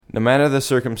no matter the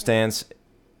circumstance,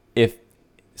 if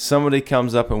somebody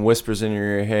comes up and whispers in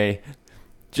your ear, hey,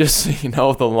 just so you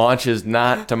know, the launch is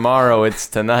not tomorrow, it's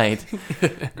tonight,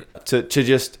 to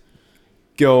just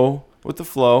go with the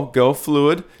flow, go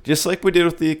fluid, just like we did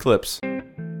with the Eclipse.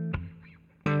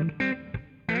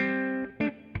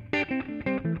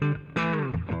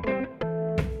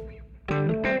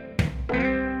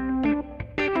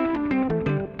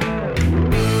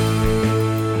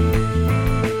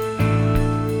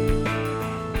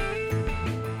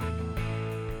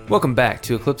 Welcome back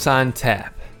to Eclipse on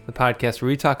Tap, the podcast where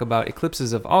we talk about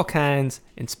eclipses of all kinds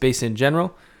and space in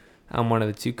general. I'm one of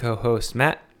the two co-hosts,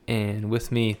 Matt, and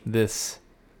with me this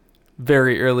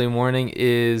very early morning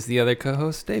is the other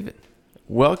co-host, David.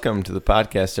 Welcome to the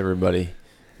podcast, everybody.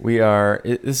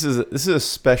 This is a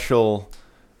special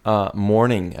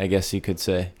morning, I guess you could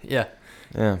say. Yeah.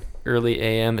 Yeah. Early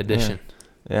AM edition.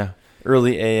 Yeah.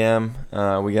 Early AM.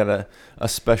 We got a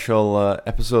special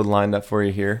episode lined up for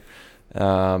you here.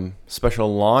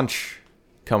 Special launch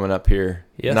coming up here.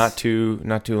 Yes. Not too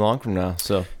long from now.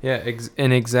 So yeah,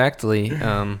 in exactly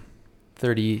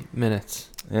 30 minutes.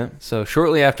 yeah. So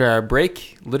shortly after our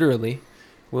break, literally,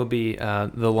 will be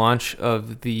the launch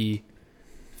of the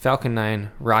Falcon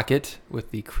 9 rocket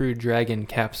with the Crew Dragon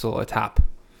capsule atop.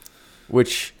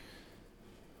 Which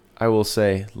I will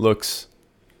say looks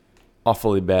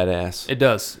awfully badass. It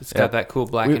does. It's got that cool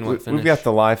black and white finish. We've got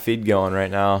the live feed going right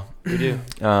now. We do.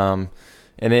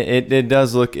 And it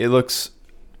does look, it looks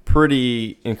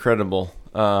pretty incredible.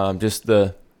 Just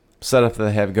the setup that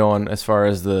they have going as far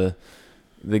as the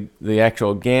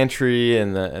actual gantry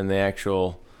and the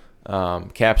actual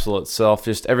capsule itself.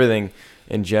 Just everything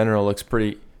in general looks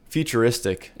pretty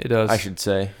futuristic. It does. I should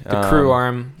say. The crew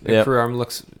arm. Yep. Crew arm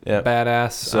looks Yep.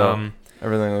 badass. So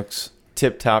everything looks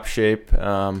tip-top shape.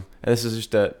 And this is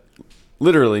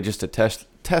literally just a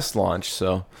test launch.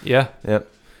 So yeah. yep.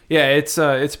 Yeah,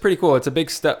 it's pretty cool. It's a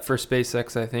big step for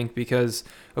SpaceX, I think, because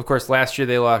of course last year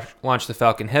they launched the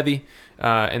Falcon Heavy,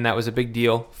 and that was a big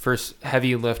deal. First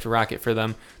heavy lift rocket for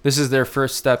them. This is their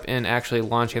first step in actually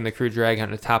launching the Crew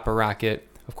Dragon atop a rocket.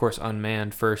 Of course,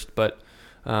 unmanned first, but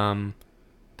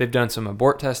they've done some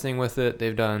abort testing with it.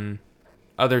 They've done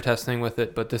other testing with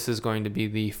it, but this is going to be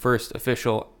the first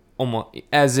official, almost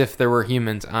as if there were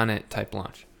humans on it type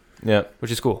launch. Yep.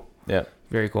 Which is cool. Yep.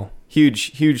 Very cool.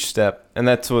 Huge step, and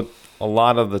that's what a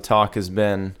lot of the talk has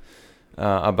been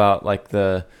about, like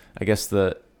the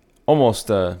almost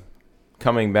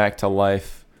coming back to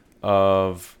life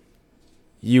of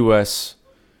U.S.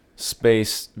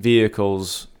 space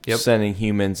vehicles sending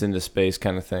humans into space,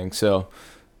 kind of thing. So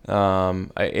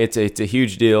it's a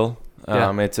huge deal.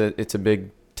 It's a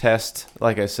big test,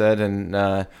 like I said,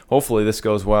 and hopefully this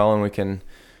goes well, and we can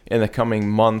in the coming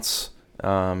months.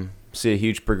 See a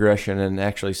huge progression in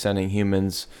actually sending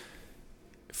humans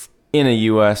in a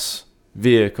U.S.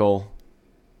 vehicle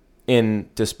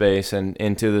into space and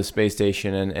into the space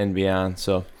station and beyond.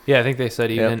 So yeah, I think they said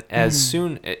even as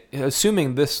soon,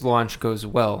 assuming this launch goes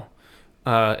well,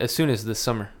 as soon as this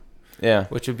summer. Yeah,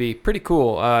 which would be pretty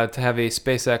cool to have a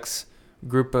SpaceX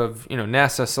group of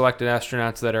NASA selected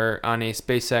astronauts that are on a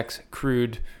SpaceX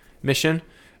crewed mission.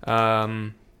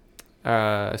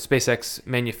 SpaceX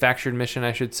manufactured mission,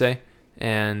 I should say.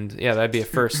 And yeah, that'd be a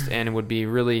first, and it would be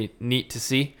really neat to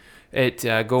see it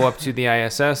go up to the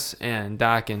ISS and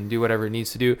dock and do whatever it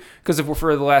needs to do. Because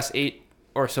for the last 8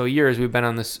 or so years, we've been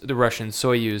on the Russian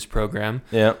Soyuz program.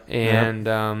 Yeah.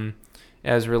 And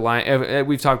as reliant,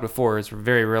 we've talked before, it's a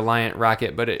very reliant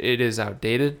rocket, but it is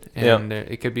outdated, and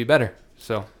it could be better.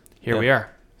 So here we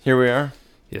are. Here we are.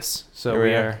 Yes. So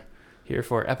we are here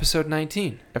for episode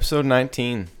 19. Episode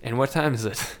 19. And what time is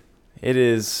it? It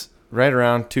is right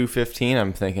around 2:15,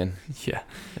 I'm thinking. Yeah.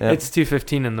 Yep. It's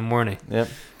 2:15 in the morning. Yep.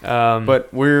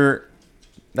 But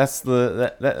that's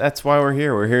why we're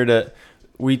here. We're here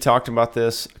we talked about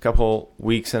this a couple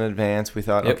weeks in advance. We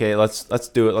thought, okay, let's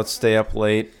do it. Let's stay up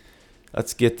late.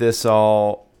 Let's get this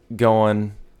all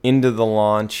going into the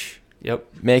launch. Yep.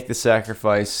 Make the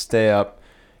sacrifice, stay up.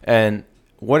 And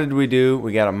what did we do?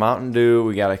 We got a Mountain Dew.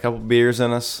 We got a couple beers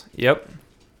in us. Yep.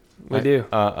 We do.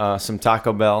 Some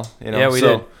Taco Bell. Yeah, we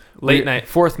did. Late night,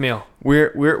 fourth meal.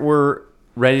 We're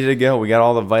ready to go. We got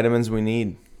all the vitamins we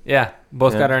need. Yeah.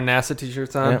 Both got our NASA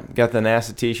t-shirts on. Yeah, got the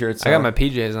NASA t-shirts on. I got my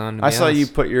PJs on. I saw you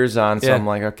put yours on, so I'm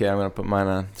like, okay, I'm going to put mine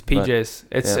on. It's PJs.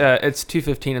 It's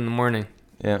 2:15 in the morning.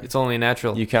 Yeah. It's only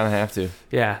natural. You kind of have to.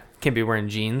 Yeah. Can't be wearing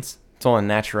jeans. It's only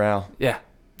natural. Yeah.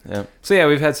 Yeah. So yeah,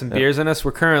 we've had some beers in us.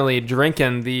 We're currently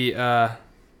drinking the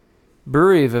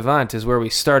Brewery Vivant is where we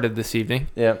started this evening.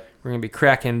 Yep. We're going to be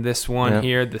cracking this one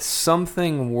here, the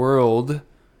Something World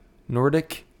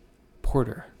Nordic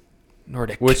Porter.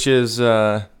 Nordic. which is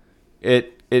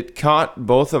it caught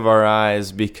both of our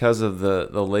eyes because of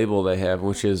the label they have,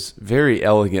 which is very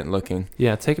elegant looking.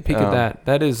 Yeah, take a peek at that.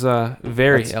 That is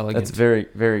very elegant. That's very,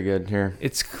 very good here.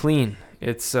 It's clean.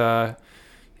 It's I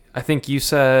think you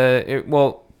said it,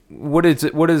 well, what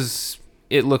does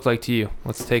it look like to you?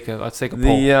 Let's take a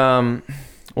poll.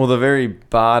 Well, the very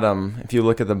bottom, if you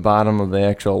look at the bottom of the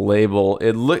actual label,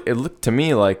 it looked to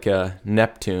me like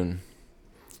Neptune.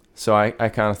 So I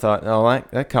kind of thought, oh,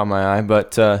 that caught my eye,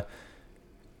 but and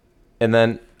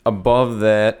then above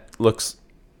that looks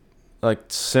like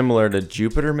similar to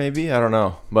Jupiter, maybe. I don't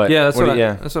know, but yeah, that's what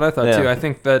I thought Yeah. too. I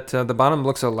think that the bottom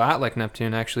looks a lot like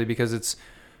Neptune actually because it's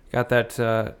got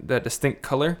that distinct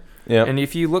color. Yeah. And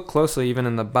if you look closely, even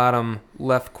in the bottom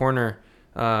left corner,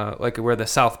 like where the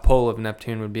south pole of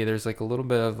Neptune would be, there's like a little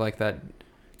bit of like that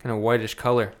kind of whitish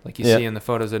color, like you see in the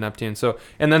photos of Neptune. So,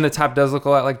 and then the top does look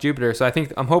a lot like Jupiter. So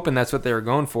I'm hoping that's what they were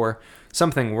going for.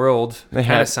 Something world.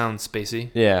 Kind of sounds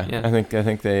spacey. Yeah. I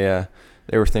think they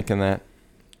were thinking that.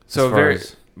 So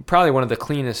probably one of the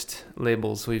cleanest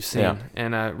labels we've seen,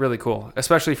 and really cool,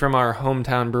 especially from our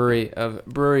hometown brewery of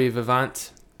Brewery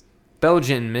Vivant,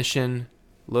 Belgian tradition,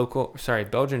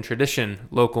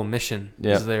 local mission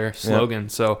is their slogan.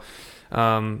 So,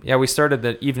 we started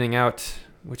the evening out,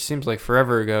 which seems like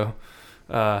forever ago.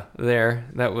 There,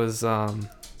 that was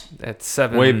at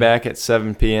 7. Way back at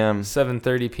 7 p.m.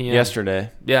 7:30 p.m.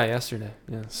 yesterday. Yeah, yesterday.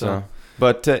 Yeah. So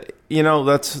but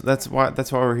that's why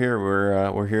we're here.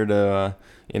 We're here to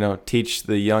teach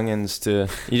the youngins to.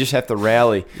 You just have to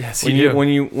rally. Yes,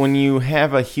 when you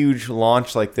have a huge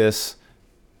launch like this,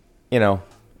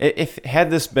 if had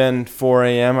this been 4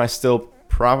 a.m., I still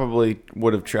probably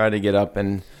would have tried to get up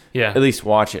and at least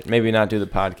watch it. Maybe not do the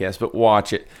podcast, but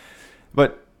watch it.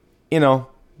 But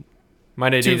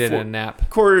might have needed a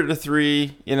nap.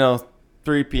 2:45,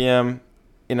 3 p.m.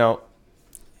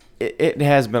 It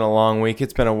has been a long week.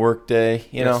 It's been a work day,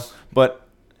 Yes. But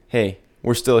hey,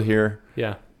 we're still here.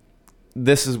 Yeah.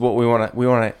 This is what we want to. We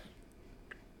want to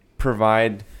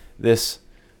provide this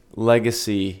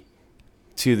legacy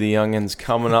to the youngins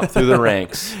coming up through the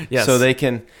ranks. Yes. So they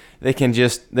can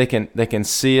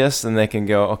see us and they can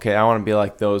go, okay, I want to be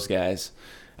like those guys.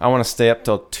 I want to stay up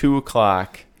till 2:00.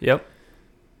 Yep.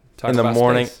 In the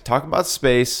morning, space. talk about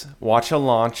space, watch a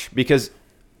launch, because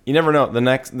you never know.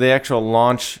 The actual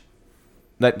launch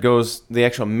the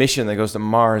actual mission that goes to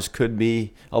Mars could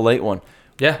be a late one.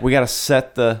 Yeah. We got to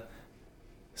set the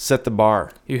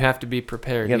bar. You have to be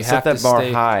prepared. You got to set that bar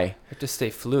high. You have to stay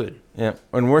fluid. Yeah.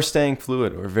 And we're staying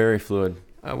fluid. We're very fluid.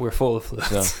 We're full of fluid.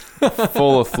 So,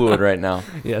 full of fluid right now.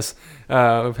 Yes.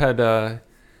 We've had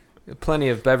plenty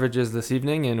of beverages this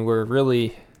evening, and we're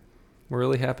really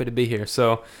happy to be here.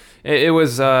 So it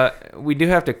was. We do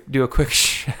have to do a quick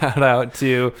shout out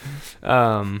to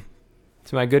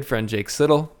my good friend Jake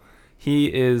Siddle.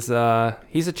 He is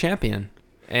he's a champion,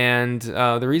 and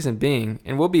the reason being,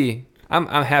 and I'm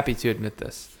happy to admit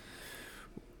this.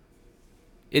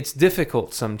 It's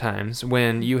difficult sometimes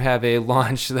when you have a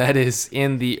launch that is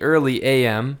in the early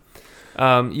AM.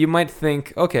 You might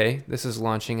think, okay, this is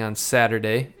launching on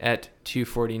Saturday at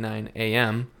 2:49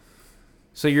 a.m.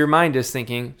 So your mind is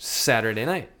thinking Saturday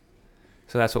night.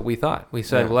 So that's what we thought. We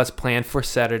said, well, let's plan for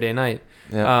Saturday night.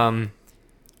 Yeah.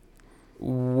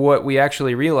 What we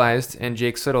actually realized, and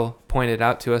Jake Siddle pointed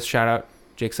out to us, shout out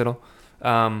Jake Siddle,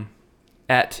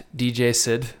 at DJ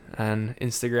Sid on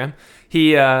Instagram.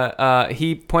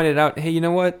 He pointed out, hey, you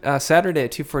know what? Saturday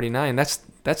at 2:49.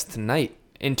 That's tonight.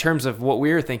 In terms of what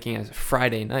we were thinking as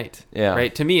Friday night. Yeah.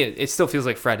 Right. To me, it still feels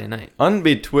like Friday night.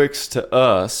 Unbetwixt to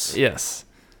us. Yes.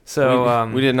 So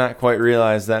we did not quite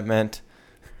realize that meant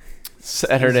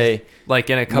Saturday, like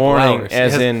in a couple morning, hours,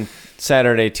 as in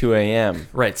Saturday 2 a.m.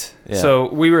 Right. Yeah.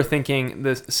 So we were thinking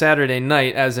the Saturday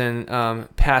night, as in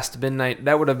past midnight.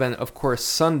 That would have been, of course,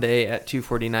 Sunday at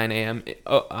 2:49 a.m.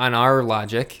 On our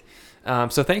logic.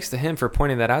 So thanks to him for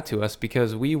pointing that out to us,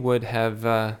 because we would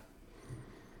have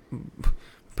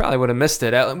probably would have missed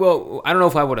it. Well, I don't know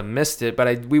if I would have missed it,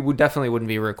 but we definitely wouldn't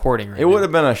be recording right now. It would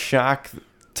have been a shock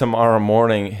tomorrow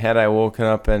morning had I woken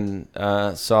up and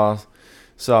saw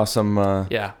some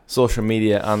social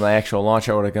media on the actual launch.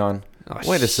 I would have gone,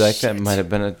 wait a sec, that might have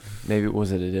been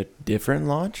was it a different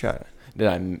launch? Yeah.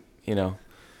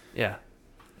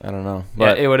 I don't know.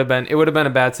 But yeah, it would have been a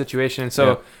bad situation. And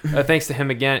so thanks to him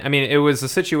again. I mean, it was a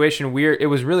situation weird. It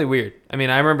was really weird. I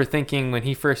mean, I remember thinking when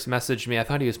he first messaged me, I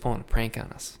thought he was pulling a prank on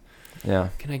us. Yeah.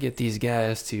 Can I get these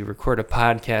guys to record a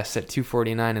podcast at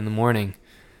 2:49 in the morning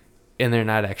and there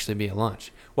not actually be a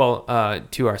launch? Well,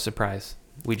 to our surprise,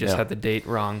 we just had the date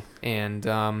wrong. And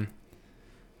the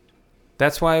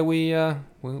that's why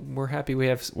we're happy we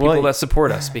have people that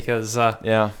support us because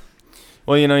yeah.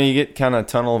 Well, you get kind of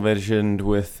tunnel visioned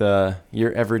with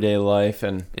your everyday life,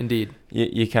 and indeed,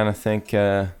 you kind of think,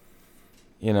 in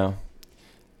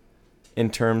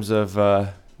terms of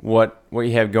what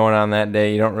you have going on that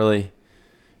day. You don't really,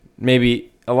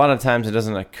 maybe a lot of times it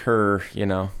doesn't occur,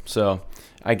 So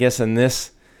I guess in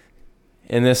this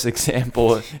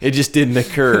example, it just didn't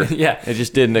occur. Yeah, it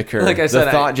just didn't occur. Like I said,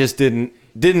 the thought just didn't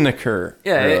occur.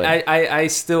 Yeah, really. I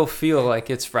still feel like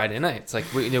it's Friday night. It's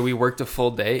like we worked a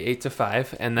full day, 8 to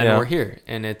 5, and then we're here.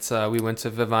 And it's we went to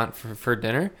Vivant for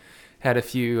dinner, had a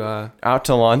few out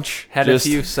to lunch, a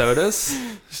few sodas,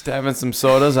 just having some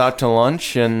sodas out to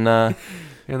lunch, and then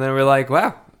we're like,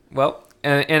 wow, well,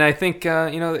 and I think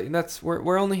that's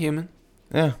we're only human.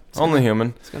 Yeah, only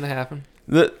human. It's gonna happen.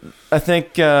 I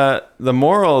think the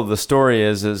moral of the story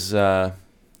is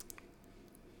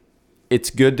it's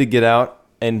good to get out.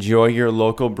 Enjoy your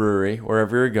local brewery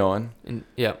wherever you're going.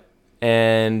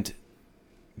 And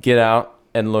get out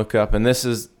and look up. And this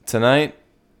is tonight,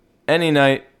 any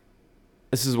night,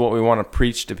 this is what we want to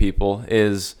preach to people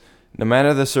is no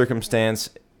matter the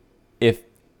circumstance, if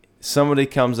somebody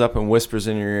comes up and whispers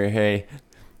in your ear, hey,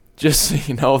 just so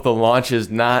you know, the launch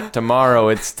is not tomorrow,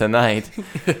 it's tonight.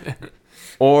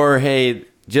 Or, hey,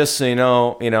 just so you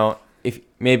know, if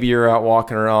maybe you're out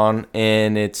walking around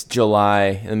and it's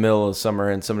July in the middle of summer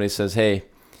and somebody says, hey,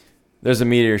 there's a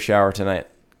meteor shower tonight.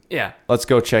 Yeah. Let's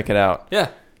go check it out. Yeah.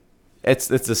 It's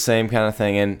the same kind of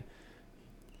thing. And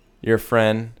your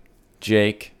friend,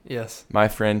 Jake. Yes. My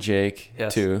friend, Jake,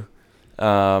 yes. too.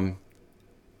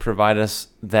 Provide us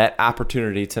that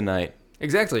opportunity tonight.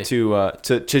 Exactly. To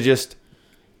just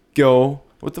go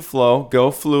with the flow, go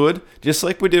fluid, just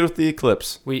like we did with the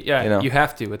eclipse. You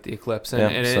have to with the eclipse,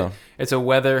 and it's a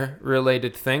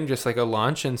weather-related thing, just like a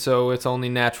launch, and so it's only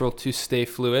natural to stay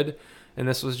fluid. And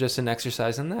this was just an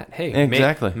exercise in that. Hey,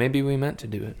 exactly. Maybe we meant to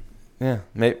do it. Yeah,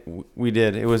 we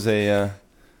did. It was a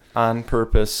on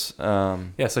purpose.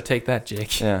 So take that,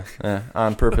 Jake. Yeah,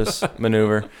 on purpose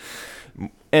maneuver.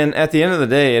 And at the end of the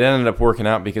day, it ended up working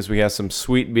out because we got some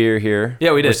sweet beer here.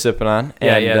 Yeah, we did. We're sipping on.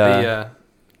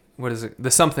 What is it? The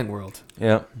Something World.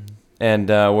 Yeah. And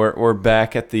we're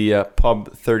back at the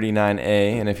Pub 39A,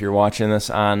 and if you're watching this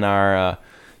on our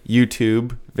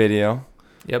YouTube video,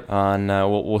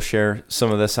 we'll share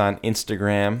some of this on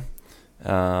Instagram,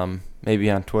 maybe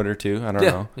on Twitter too. I don't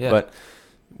know. Yeah. But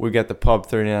we got the Pub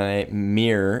 39A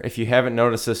mirror. If you haven't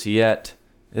noticed this yet,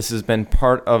 this has been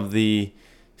part of the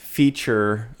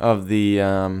feature of the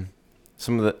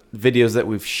some of the videos that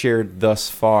we've shared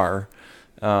thus far.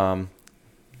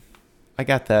 I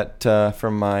got that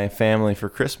from my family for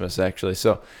Christmas, actually.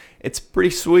 So it's pretty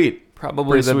sweet.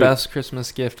 Probably the best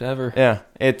Christmas gift ever. Yeah,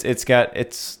 it's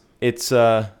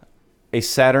a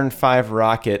Saturn V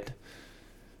rocket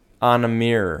on a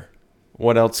mirror.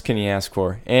 What else can you ask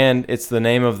for? And it's the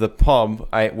name of the pub,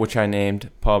 which I named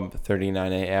Pub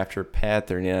 39A after Pad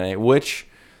 39A, which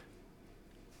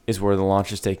is where the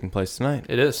launch is taking place tonight.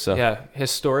 It is. So. Yeah,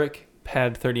 historic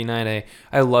Pad 39A.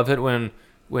 I love it when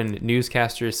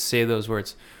newscasters say those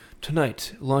words.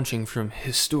 Tonight, launching from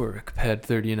historic Pad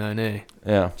 39A.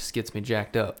 Yeah. Just gets me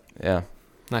jacked up. Yeah.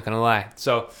 Not going to lie.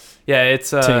 So, yeah, it's...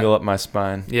 tingle up my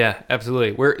spine. Yeah,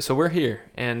 absolutely. We're here.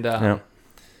 And,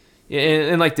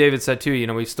 and like David said,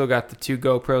 too, we've still got the 2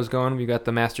 GoPros going. We've got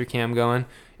the Mastercam going.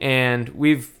 And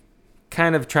we've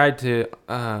kind of tried to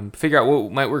figure out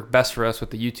what might work best for us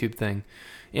with the YouTube thing.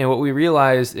 And what we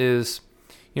realized is...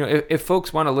 if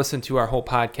folks want to listen to our whole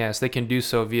podcast, they can do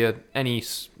so via any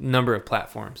number of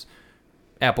platforms.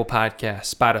 Apple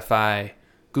Podcasts, Spotify,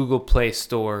 Google Play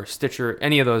Store, Stitcher,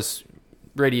 any of those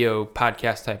radio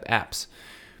podcast type apps.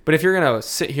 But if you're going to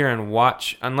sit here and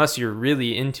watch, unless you're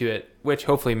really into it, which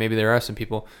hopefully maybe there are some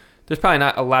people, there's probably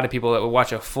not a lot of people that will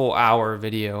watch a full hour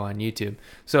video on YouTube.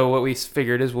 So what we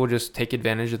figured is we'll just take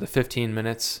advantage of the 15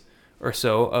 minutes or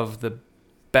so of the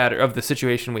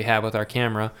situation we have with our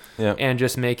camera, and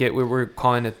just make it. We're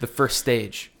calling it the first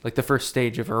stage, like the first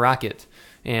stage of a rocket,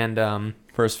 and the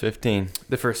first 15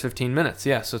 minutes.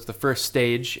 Yeah, so it's the first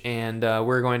stage, and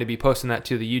we're going to be posting that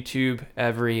to the YouTube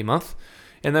every month,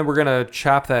 and then we're gonna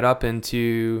chop that up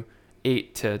into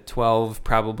 8 to 12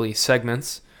 probably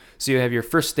segments. So you have your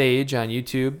first stage on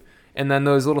YouTube, and then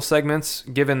those little segments.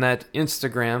 Given that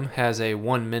Instagram has a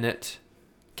 1-minute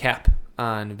cap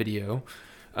on video.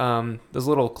 Those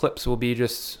little clips will be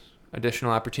just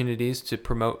additional opportunities to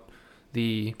promote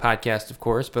the podcast, of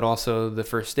course, but also the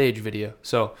first stage video.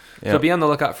 So be on the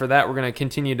lookout for that. We're going to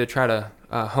continue to try to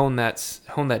hone that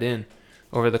in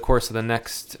over the course of the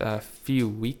next few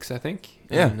weeks, I think.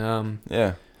 Yeah. And,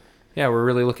 Yeah, we're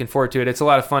really looking forward to it. It's a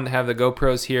lot of fun to have the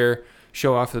GoPros here,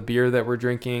 show off the beer that we're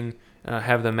drinking,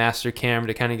 have the master cam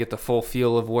to kind of get the full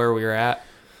feel of where we are at.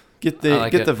 Get the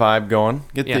vibe going.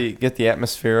 Get the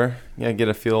atmosphere. Yeah, get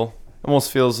a feel.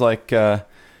 Almost feels like the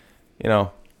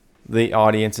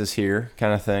audience is here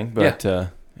kind of thing. But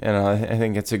I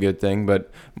think it's a good thing.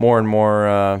 But more and more,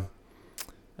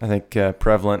 I think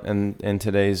prevalent in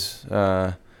today's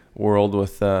world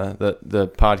with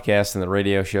the podcast and the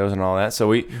radio shows and all that. So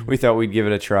we thought we'd give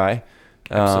it a try.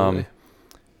 Absolutely.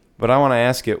 But I want to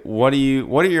ask it. What are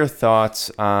your thoughts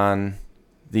on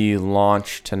the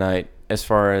launch tonight, as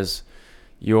far as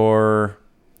your,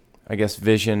 I guess,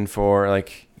 vision for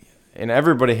like, and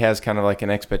everybody has kind of like an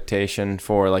expectation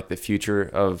for like the future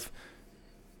of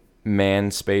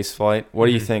manned space flight. What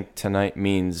do you think tonight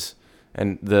means?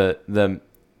 And the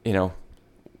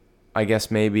I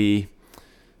guess maybe,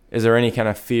 is there any kind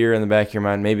of fear in the back of your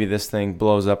mind? Maybe this thing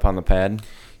blows up on the pad?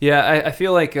 Yeah, I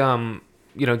feel like,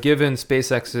 given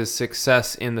SpaceX's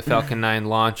success in the Falcon 9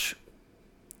 launch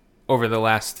over the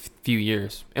last few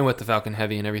years, and with the Falcon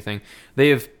Heavy and everything, they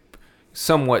have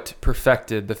somewhat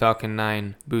perfected the Falcon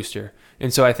 9 booster.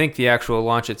 And so I think the actual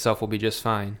launch itself will be just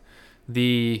fine.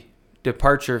 The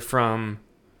departure from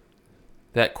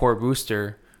that core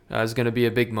booster is going to be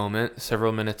a big moment,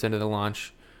 several minutes into the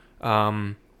launch.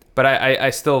 But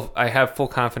I have full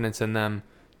confidence in them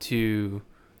to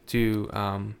do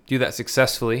that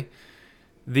successfully.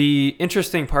 The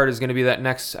interesting part is going to be that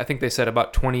next, I think they said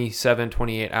about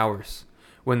 28 hours,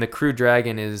 when the Crew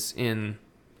Dragon is in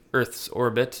Earth's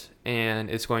orbit and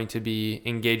it's going to be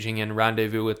engaging in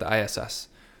rendezvous with the ISS.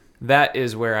 That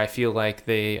is where I feel like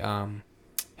they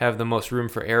have the most room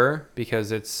for error,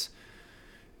 because it's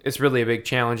really a big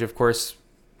challenge, of course,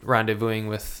 rendezvousing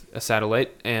with a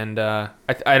satellite, and I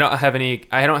don't have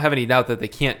any doubt that they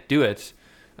can't do it,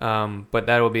 but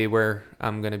that will be where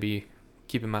I'm going to be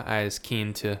keeping my eyes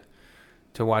keen to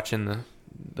watching the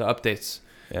updates.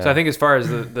 Yeah. So I think as far as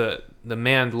the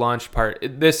manned launch part,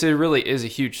 it really is a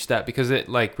huge step, because it,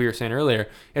 like we were saying earlier,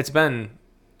 it's been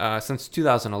since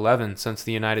 2011 since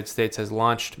the United States has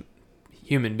launched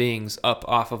human beings up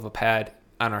off of a pad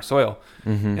on our soil,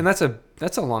 and that's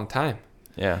a long time.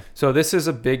 Yeah. So this is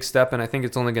a big step, and I think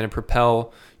it's only going to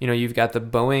propel. You've got the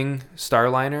Boeing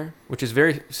Starliner, which is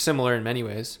very similar in many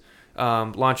ways,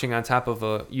 launching on top of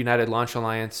a United Launch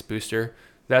Alliance booster.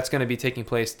 That's going to be taking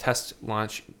place, test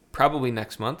launch, probably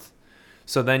next month.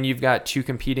 So then you've got two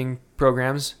competing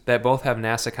programs that both have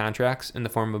NASA contracts in the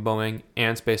form of Boeing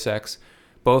and SpaceX,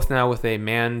 both now with a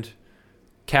manned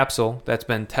capsule that's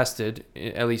been tested,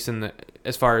 at least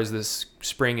as far as this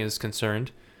spring is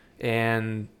concerned.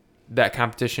 And that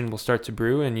competition will start to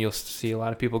brew, and you'll see a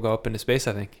lot of people go up into space,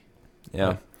 I think.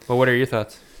 Yeah. Well, what are your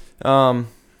thoughts? I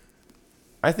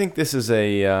think this is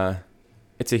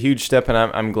it's a huge step, and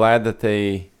I'm glad that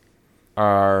they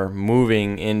are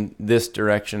moving in this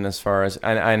direction. As far as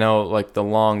I know, like the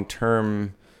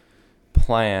long-term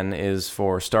plan is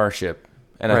for Starship,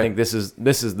 and right. I think this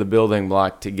is the building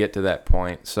block to get to that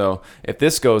point. So if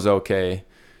this goes okay,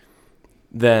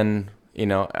 then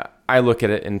I look at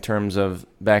it in terms of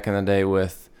back in the day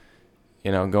with,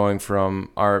 going from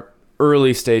our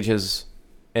early stages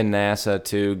in NASA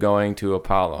to going to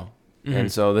Apollo. Mm-hmm.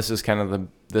 And so this is kind of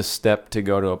the step to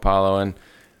go to Apollo. And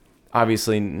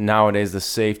obviously nowadays the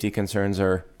safety concerns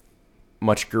are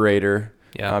much greater,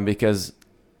 because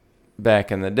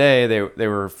back in the day they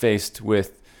were faced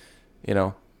with,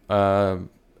 a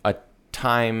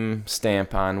time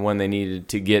stamp on when they needed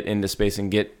to get into space and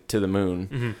get to the moon.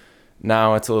 Mm-hmm.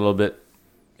 Now it's a little bit,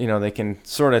 they can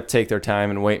sort of take their time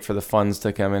and wait for the funds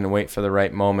to come in and wait for the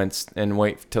right moments and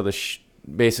wait till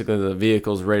basically the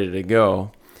vehicle's ready to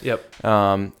go. Yep.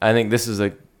 I think this is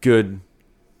a good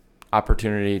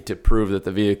opportunity to prove that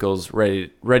the vehicle's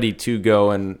ready to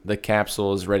go and the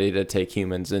capsule is ready to take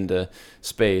humans into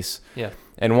space. Yeah.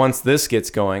 And once this gets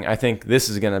going, I think this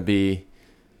is going to be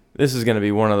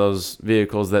one of those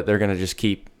vehicles that they're going to just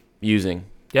keep using.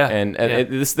 Yeah. And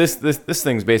this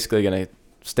thing's basically going to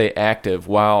stay active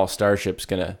while Starship's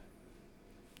going to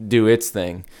do its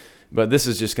thing. But this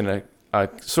is just going to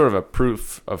sort of a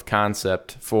proof of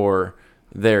concept for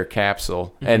their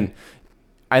capsule. Mm-hmm. And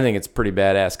I think it's pretty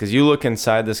badass, because you look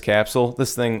inside this capsule,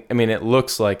 this thing, it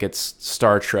looks like it's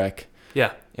Star Trek.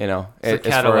 Yeah. It's a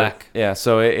Cadillac.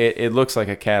 So it looks like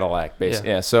a Cadillac,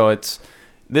 basically. Yeah. So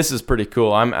this is pretty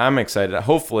cool. I'm excited.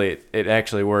 Hopefully it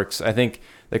actually works. I think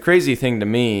the crazy thing to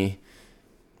me,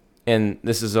 and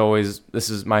this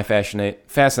is my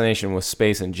fascination with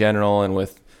space in general and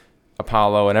with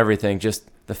Apollo and everything, just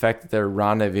the fact that they're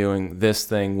rendezvousing this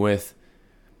thing with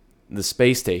the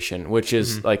space station, which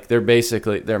is like they're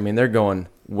going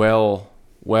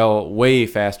way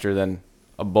faster than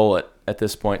a bullet at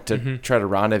this point to try to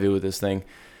rendezvous with this thing.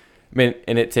 I mean,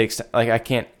 and it takes like I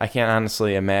can't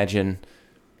honestly imagine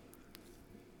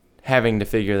having to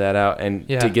figure that out and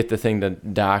to get the thing to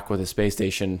dock with a space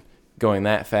station going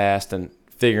that fast and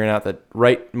figuring out the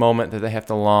right moment that they have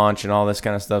to launch and all this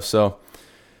kind of stuff. So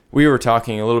we were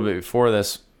talking a little bit before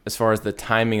this as far as the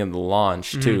timing of the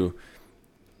launch too.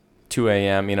 2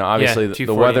 a.m. You know, obviously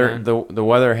the weather the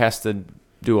weather has to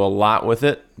do a lot with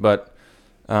it, but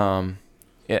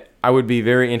I would be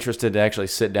very interested to actually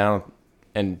sit down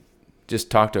and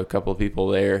just talk to a couple of people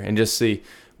there and just see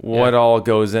what all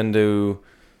goes into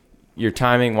your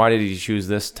timing. Why did you choose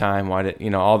this time? Why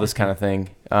did all this kind of thing?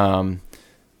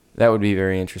 That would be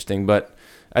very interesting. But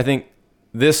I think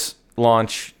this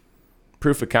launch,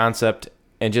 proof of concept,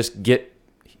 and just get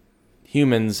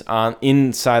humans on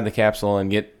inside the capsule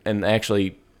and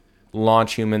actually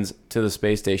launch humans to the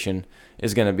space station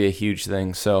is going to be a huge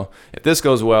thing. So if this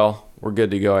goes well, we're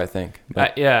good to go, I think.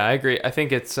 I agree. I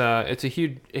think it's a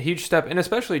huge step, and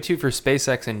especially too for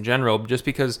SpaceX in general, just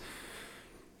because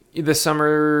this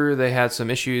summer they had some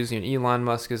issues. Elon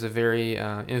Musk is a very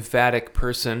emphatic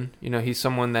person. He's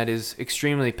someone that is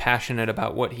extremely passionate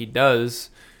about what he does,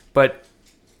 but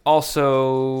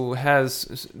also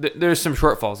there's some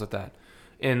shortfalls with that,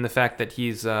 in the fact that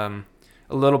he's a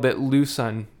little bit loose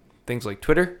on things like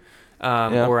Twitter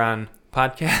or on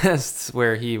podcasts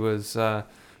where he was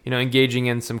engaging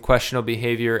in some questionable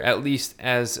behavior, at least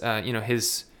as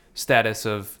his status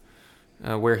of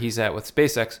where he's at with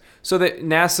SpaceX. So that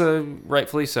NASA,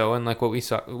 rightfully so, and like what we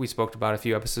spoke about a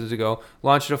few episodes ago,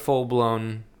 launched a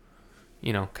full-blown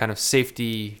kind of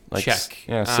safety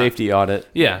check. Safety audit.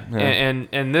 Yeah.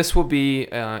 And this will be,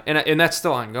 and that's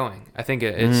still ongoing. I think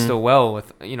it's still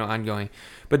ongoing.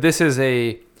 But this is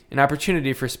an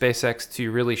opportunity for SpaceX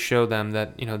to really show them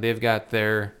that, they've got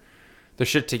their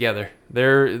shit together.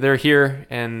 They're here,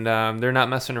 and they're not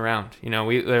messing around.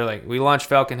 We launched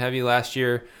Falcon Heavy last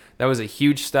year. That was a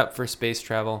huge step for space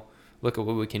travel. Look at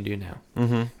what we can do now.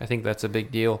 I think that's a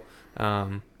big deal.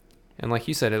 And like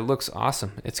you said, it looks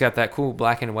awesome. It's got that cool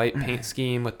black and white paint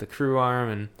scheme with the crew arm,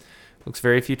 and looks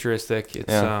very futuristic.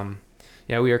 It's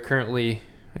we are currently,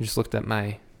 I just looked at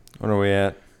my, what are we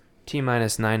at?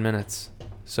 T-minus 9 minutes.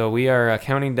 So we are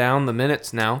counting down the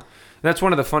minutes now. And that's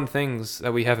one of the fun things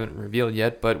that we haven't revealed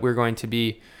yet, but we're going to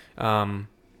be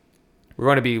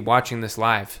watching this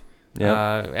live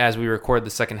as we record the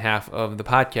second half of the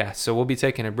podcast. So we'll be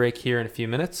taking a break here in a few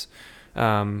minutes.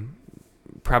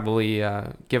 Probably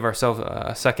give ourselves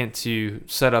a second to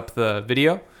set up the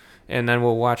video, and then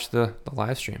we'll watch the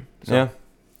live stream. So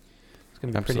it's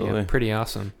going to be pretty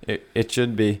awesome. It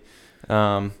should be.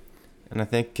 And I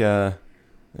think,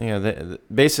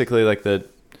 basically like the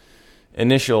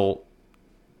initial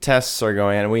tests are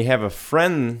going on. And we have a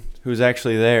friend who's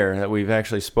actually there that we've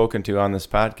actually spoken to on this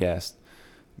podcast,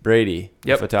 Brady,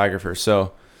 the photographer.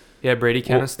 So Brady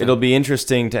Keniston. It'll be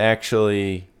interesting to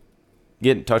actually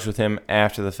get in touch with him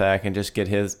after the fact and just get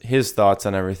his thoughts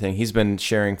on everything. He's been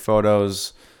sharing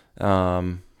photos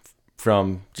from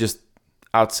just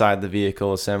outside the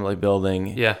vehicle assembly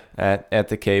building at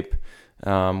the Cape,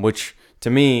 which to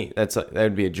me that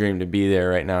would be a dream to be there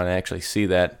right now and actually see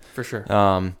that. For sure.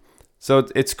 So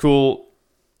it's cool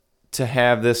to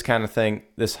have this kind of thing,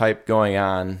 this hype going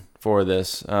on for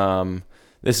this.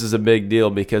 This is a big deal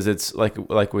because it's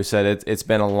like we said, it's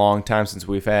been a long time since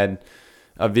we've had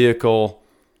a vehicle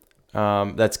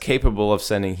that's capable of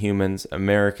sending humans,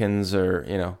 Americans,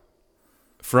 or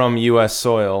from U.S.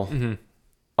 soil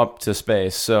up to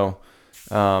space. So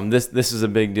this is a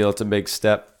big deal. It's a big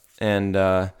step, and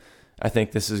I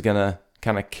think this is gonna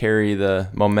kind of carry the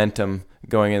momentum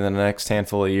going in the next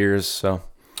handful of years. So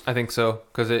I think so,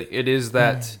 because it is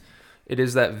that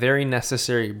very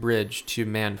necessary bridge to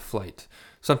manned flight.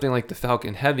 Something like the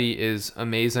Falcon Heavy is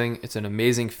amazing. It's an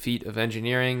amazing feat of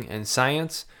engineering and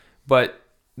science, but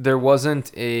there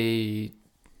wasn't a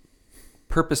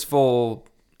purposeful,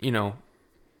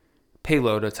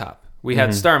 payload atop. We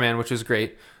had Starman, which was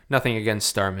great. Nothing against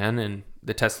Starman and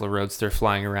the Tesla Roadster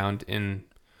flying around in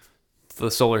the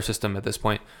solar system at this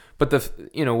point. But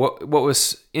what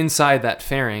was inside that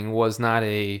fairing was not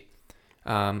a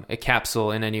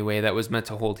capsule in any way that was meant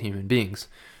to hold human beings.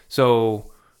 So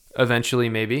eventually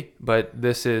maybe, but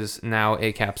this is now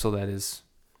a capsule that is,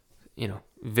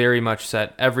 very much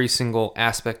set. Every single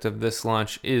aspect of this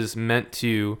launch is meant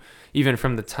to, even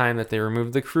from the time that they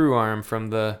removed the crew arm from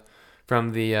the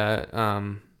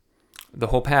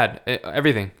whole pad,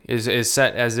 everything is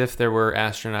set as if there were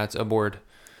astronauts aboard.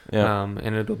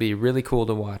 And it'll be really cool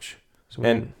to watch. So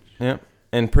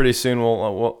and pretty soon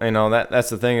we'll that's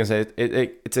the thing is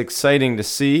it's exciting to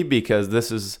see because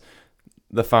this is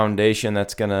the foundation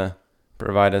that's gonna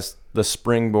provide us the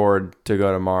springboard to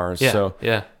go to Mars. Yeah, so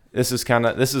yeah. this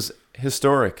is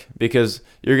historic because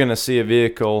you're gonna see a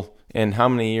vehicle in how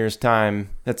many years' time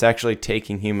that's actually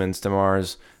taking humans to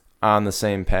Mars on the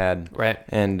same pad. Right.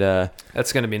 And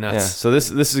that's gonna be nuts. Yeah. So this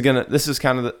is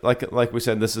kind of like we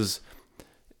said,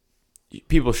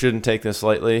 people shouldn't take this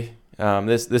lightly.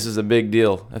 This is a big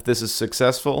deal. If this is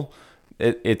successful,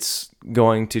 it's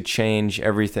going to change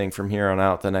everything from here on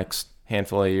out the next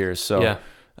handful of years. So yeah.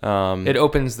 It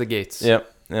opens the gates.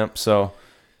 Yep. So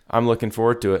I'm looking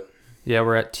forward to it. Yeah,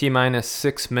 we're at T-minus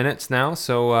 6 minutes now.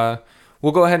 So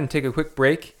we'll go ahead and take a quick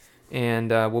break, and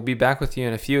we'll be back with you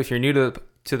in a few. If you're new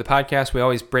to the podcast, we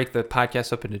always break the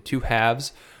podcast up into 2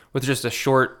 halves with just a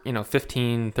short,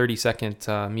 15,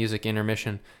 30-second music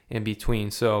intermission in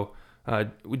between. So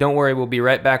don't worry, we'll be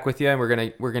right back with you, and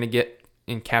we're gonna get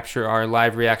and capture our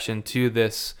live reaction to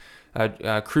this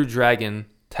Crew Dragon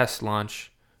test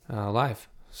launch live.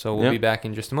 So we'll be back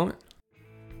in just a moment.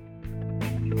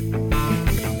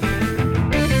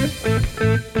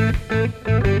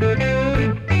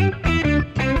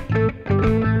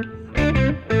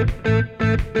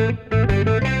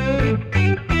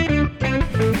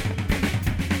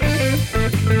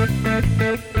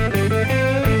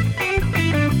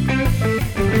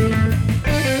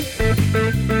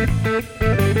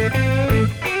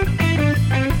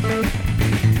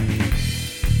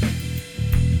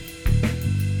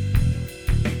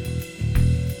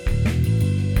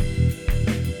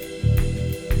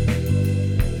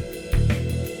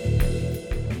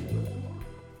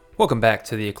 Welcome back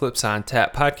to the Eclipse on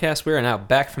Tap podcast. We are now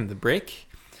back from the break.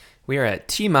 We are at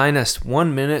T-minus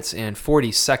 1 minute and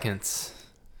 40 seconds.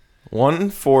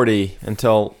 1:40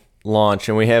 until launch,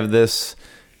 and we have this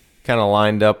kind of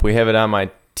lined up. We have it on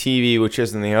my TV, which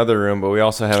is in the other room, but we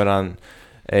also have it on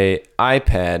a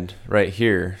iPad right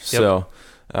here. Yep. So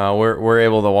we're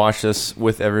able to watch this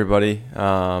with everybody,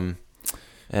 and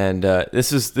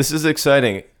this is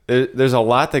exciting. There's a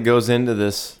lot that goes into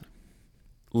this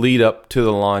lead up to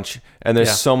the launch, and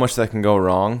there's so much that can go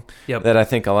wrong that I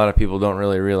think a lot of people don't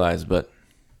really realize. But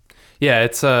yeah,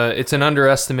 it's an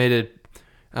underestimated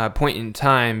point in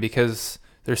time because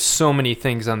there's so many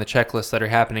things on the checklist that are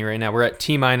happening right now. We're at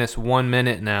T-minus 1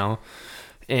 minute now,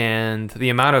 and the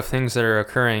amount of things that are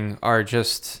occurring are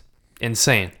just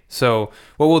insane. So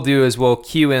what we'll do is we'll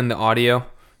cue in the audio,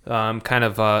 kind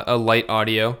of a light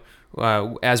audio,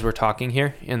 as we're talking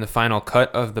here in the final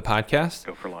cut of the podcast.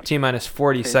 Go for launch. T-minus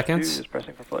 40 seconds. Is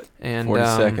pressing for flight. And 40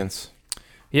 seconds.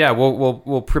 Yeah,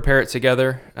 we'll prepare it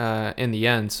together in the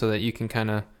end so that you can kind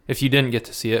of, if you didn't get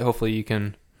to see it, hopefully you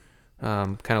can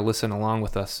kind of listen along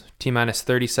with us. T-minus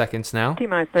 30 seconds now.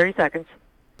 T-minus 30 seconds.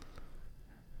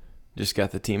 Just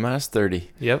got the T-minus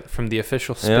 30. Yep, from the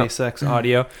official SpaceX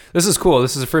audio. This is cool.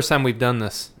 This is the first time we've done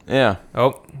this. Yeah.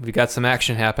 Oh, we got some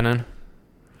action happening.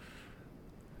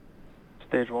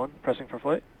 Stage 1, pressing for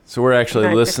flight. So we're actually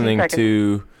Okay, listening 15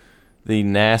 to the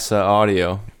NASA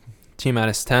audio.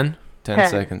 T-minus 10. 10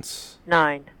 seconds.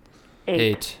 9,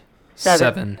 8, 7,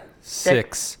 7,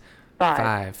 6, 5,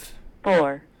 5.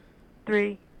 4,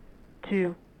 3,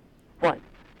 2, 1,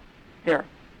 0.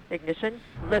 Ignition,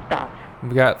 liftoff.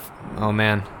 We got, oh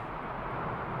man.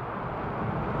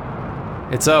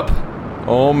 It's up.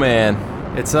 Oh, man.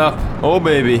 It's up. Oh,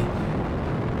 baby.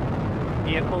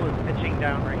 Vehicle is pitching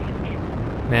downrange.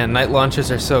 Man, night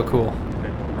launches are so cool.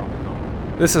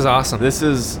 This is awesome. This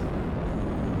is...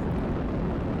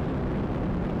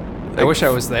 I wish I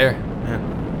was there.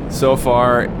 So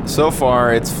far,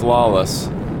 it's flawless.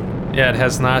 Yeah, it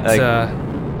has not... Like,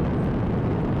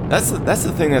 That's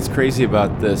the thing that's crazy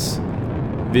about this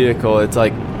vehicle. It's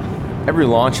like every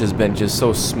launch has been just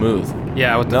so smooth.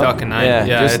 yeah, with the Falcon 9.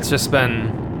 yeah, It's just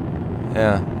been...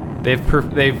 Yeah.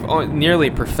 They've nearly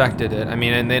perfected it. I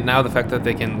mean, and now the fact that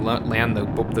they can land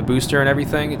the booster and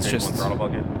everything, it's just...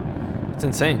 It's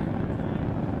insane.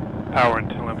 Power and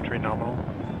telemetry nominal.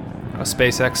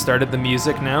 SpaceX started the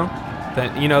music now.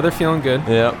 They're feeling good.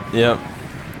 Yep.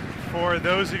 For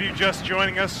those of you just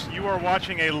joining us, you are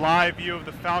watching a live view of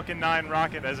the Falcon 9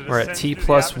 rocket as it We're at ascends T through the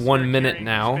plus atmosphere 1 minute carrying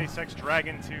now. SpaceX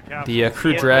Dragon 2 capsule. The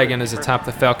Crew Dragon is atop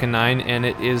the Falcon 9, and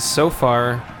it is so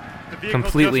far The vehicle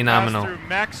completely just passed nominal. through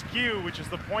max Q, which is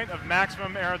the point of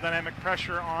maximum aerodynamic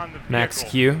pressure on the vehicle. Max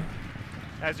Q.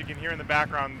 As you can hear in the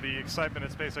background, the excitement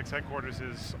at SpaceX headquarters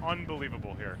is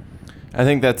unbelievable here. I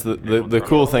think that's the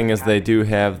cool thing is they do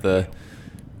have the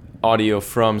audio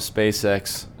from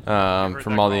SpaceX,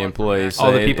 from all the employees.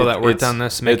 All the people that worked on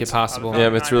this make it possible. Yeah,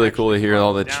 but it's really cool to hear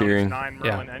all the cheering.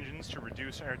 Yeah. Engines to reduce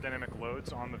reduce aerodynamic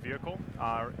loads on the vehicle.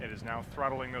 It is now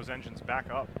throttling those engines back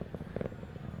up.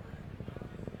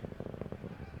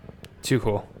 Too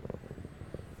cool.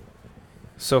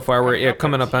 So far, we're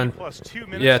coming up on +2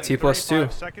 minutes yeah, and T plus 2.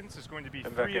 35 seconds is going to be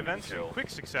I'm back 3 in events in control. quick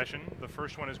succession. The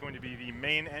first one is going to be the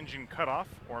main engine cutoff,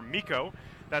 or MECO.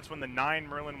 That's when the 9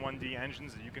 Merlin 1D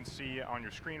engines that you can see on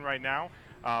your screen right now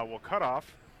will cut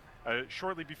off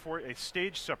shortly before a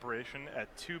stage separation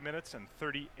at 2 minutes and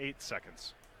 38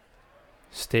 seconds.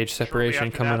 Stage Shortly separation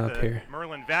after coming that, up the here.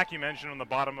 Merlin vacuum engine on the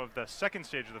bottom of the second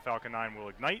stage of the Falcon 9 will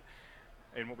ignite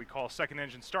in what we call second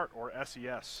engine start, or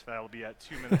SES. That'll be at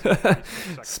 2 minutes and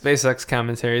 36 seconds. SpaceX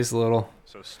commentary is a little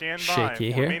So stand by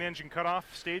shaky for here. main engine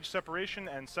cutoff, stage separation,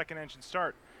 and second engine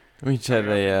start. We just had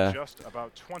Coming up a in just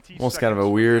about 20 almost kind of a seconds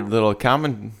from weird now. little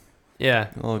comment. yeah,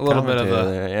 A a little bit of commentator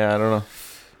a there. Yeah, I don't know.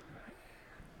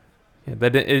 yeah,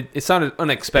 that it sounded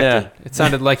unexpected. It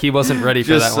sounded like he wasn't ready for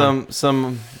Just that one.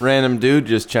 some random dude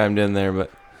just chimed in there, but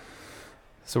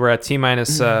So we're at T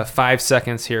minus 5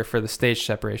 seconds here for the stage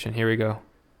separation. Here we go.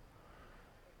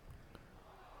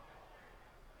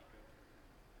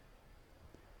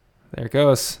 There it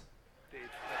goes.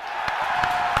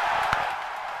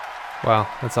 Wow,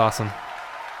 that's awesome.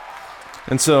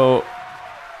 and so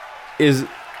is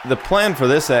the plan for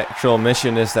this actual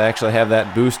mission is to actually have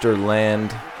that booster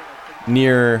land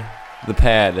near the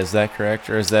pad. Is that correct,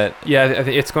 or is that Yeah, I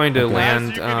think it's going to Okay. As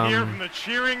land. you can hear from the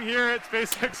cheering here at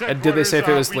SpaceX did they say if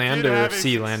it headquarters, was we land did or have a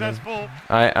sea landing? successful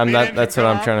I'm main not? engine That's what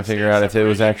I'm cutoff, trying to figure stage out. If it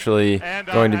was separation. actually And,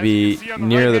 going to as you be can see on the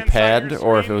near the right-hand side of pad, your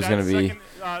or if it screen, was going to that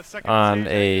be second on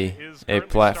stage a engine is currently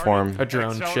platform. started. A drone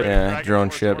Accelerating, ship. Yeah, dragging drone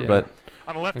towards ship, orbit. but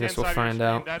On the left-hand guess we'll side of your find screen,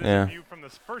 out. that is Yeah. a view from the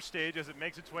first stage as it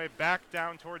makes its way back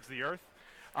down towards the Earth.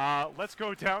 Let's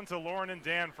go down to Lauren and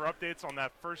Dan for updates on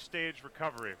that first stage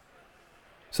recovery.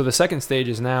 So the second stage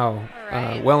is now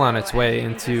well on its way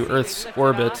into Earth's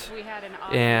orbit,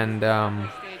 and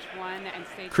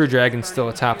Crew Dragon's still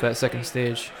atop that second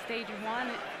stage. Stage 1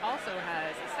 also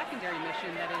has a secondary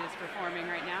mission that it is performing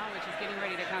right now, which is getting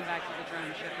ready to come back to the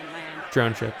drone ship and land.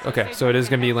 Drone ship. Okay, so it is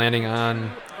going to be landing on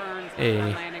a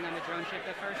landing on the drone ship.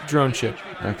 The first drone is the ship.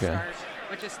 entry burn Okay. start,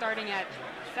 which is starting at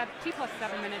T plus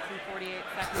 7 minutes and 48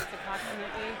 seconds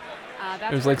approximately.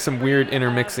 That's There's where like some three weird of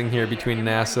intermixing here the between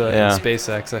Merlin NASA Yeah. and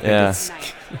SpaceX. I think Yeah. it's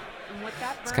Nice. And what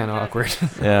that it's burn kind of does awkward. is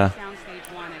it Yeah. slows down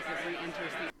stage 1 as it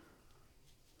re-enters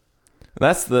the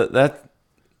That's that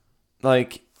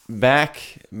like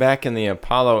back in the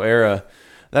Apollo era.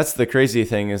 That's the crazy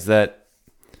thing, is that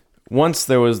once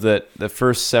there was the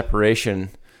first separation,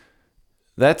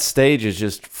 that stage is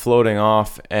just floating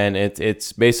off, and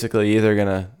it's basically either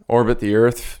gonna orbit the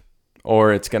Earth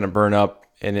or it's gonna burn up.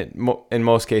 And in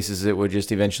most cases, it would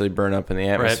just eventually burn up in the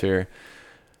atmosphere.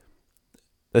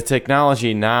 The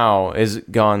technology now is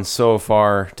gone so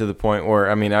far to the point where,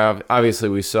 I mean, obviously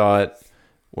we saw it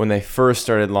when they first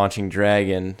started launching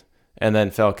Dragon, and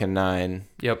then Falcon 9,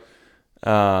 Yep.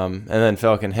 and then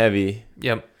Falcon Heavy,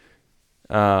 Yep.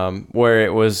 where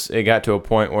it got to a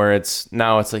point where it's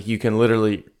like you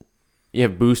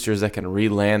have boosters that can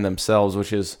re-land themselves,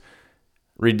 which is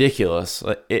ridiculous.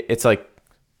 It's like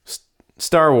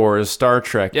Star Wars, Star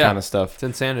Trek Yeah. kind of stuff. It's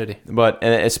insanity. But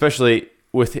and especially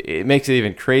it makes it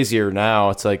even crazier now.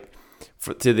 It's like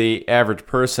to the average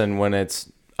person when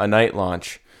it's a night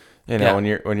launch, Yeah. when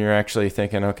you're actually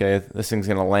thinking, okay, this thing's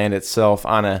gonna land itself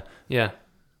on a Yeah.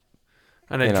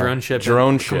 On a You know, drone ship. drone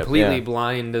and ship, completely yeah.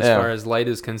 blind as Yeah. far as light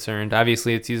is concerned.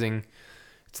 Obviously,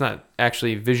 it's not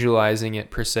actually visualizing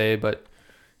it per se, but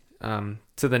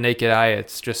to the naked eye,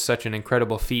 it's just such an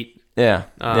incredible feat. yeah.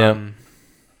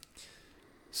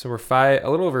 So we're a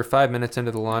little over 5 minutes into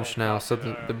the launch now. So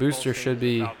the booster should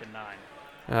be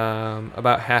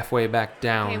about halfway back Okay,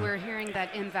 down we're hearing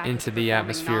that MVAC is into the performing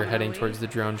atmosphere, heading nominally. towards the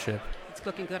drone ship. It's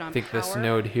looking good on I think power. this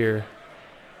node here,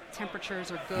 Temperatures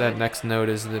are good. that next node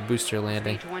is the booster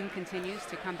landing. Stage 1 continues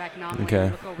to come back nominally.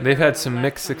 Okay. Look over They've there had on some the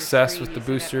mixed left on your success screen, with the you see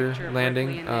that booster picture of landing.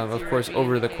 Ripley and that Of zero course, G over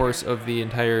the indicator. course of the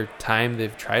entire time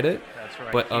they've tried it, That's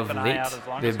right. but Keep of an eye late, out as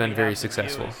long they've as been we very have the view.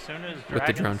 successful As soon as with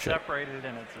the drone Dragon's ship. separated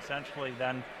and it's essentially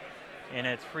then in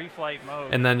its free flight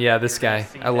mode. And then this you're gonna guy,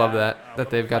 see I love that that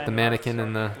they've got the mannequin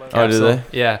in the start to Oh, do capsule.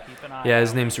 they? Yeah, Keep an eye yeah. His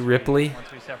out name's once Ripley.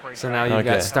 we separate So now Dragon. you've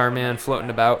got Okay. Starman floating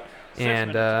about,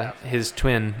 and his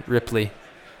twin Ripley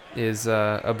is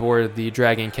aboard the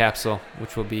Dragon capsule,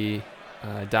 which will be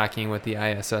docking with the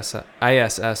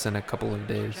ISS in a couple of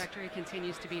days. Trajectory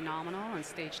continues to be nominal on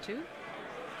stage 2.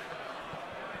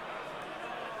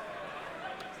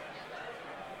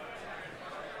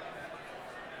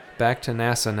 Back to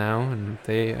NASA now, and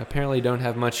they apparently don't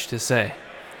have much to say.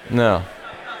 No.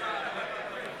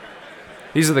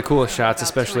 These are the coolest shots, About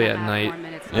especially at 2.5 night. more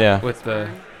minutes left Yeah. of With this the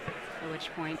burn. which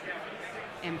point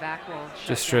MVAC will shut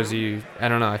Just shows down. you. I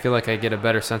don't know. I feel like I get a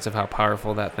better sense of how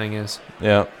powerful that thing is.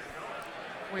 Yeah.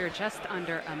 We're just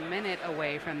under a minute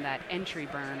away from that entry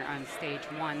burn on stage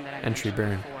 1 that I Entry mentioned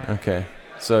burn. before. Okay.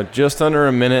 So just under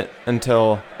a minute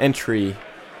until entry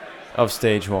of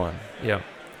stage 1. Yep.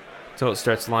 So it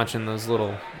starts launching those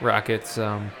little rockets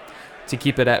to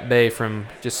keep it at bay from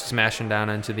just smashing down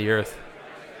into the earth.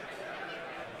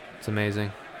 It's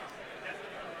amazing.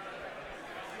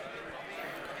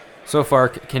 So far,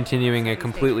 continuing a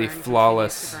completely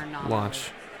flawless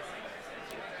launch.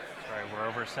 Right, we're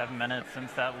over 7 minutes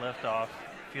since that liftoff.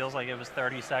 Feels like it was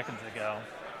 30 seconds ago.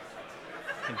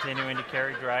 Continuing to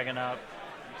carry Dragon up.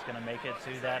 It's going to make it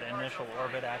to that initial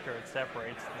orbit after it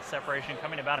separates. The separation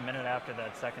coming about a minute after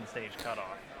that second stage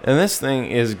cutoff. And this thing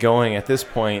is going at this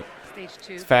point Stage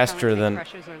 2, faster propellant tank than,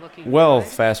 pressures are looking well, good.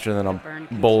 faster than The a burn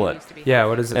bullet. continues to be Yeah,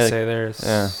 what does it Yeah. say there?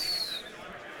 Yeah.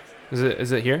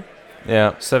 Is it here?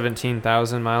 Yeah.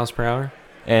 17,000 miles per hour?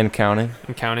 And counting.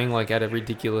 And counting like at a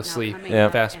ridiculously Yeah.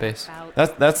 fast pace.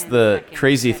 That's the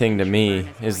crazy thing to me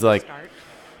is like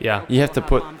Yeah. you have to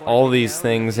put all these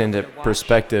things into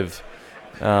perspective.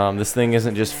 This thing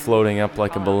isn't just floating up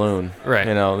like a balloon. Right.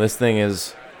 You know, this thing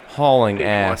is hauling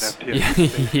ass.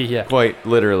 Yeah. Quite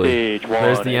literally. Stage 1,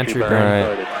 There's the entry burn. Right.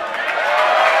 started.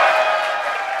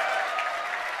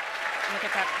 Look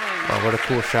at that plane. Oh, what a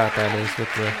cool shot that is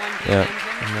with the. Yeah.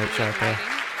 And that shot there.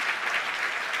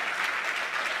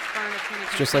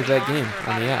 It's just like that game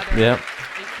on the app. Yep.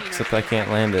 Except I can't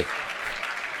land it.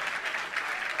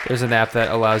 There's an app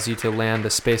that allows you to land a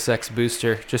SpaceX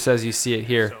booster just as you see it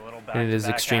here, So a little and it is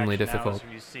back-to-back extremely action now difficult. as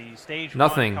we see stage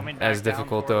Nothing 1 coming as back down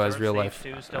difficult, though, towards as real Earth. life,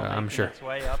 Stage 2 still I'm making sure. its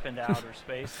way up into outer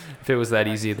space. If it was that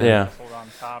easy, then Yeah. Missile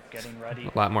on top, getting ready.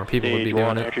 a lot more people would be Stage doing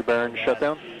 1, it. entry burn,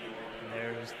 shutdown.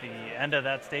 There's the end of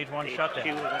that stage 1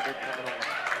 shutdown.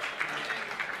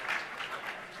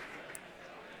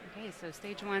 Okay, so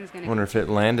stage 1's going to. Wonder if it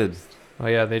landed. Oh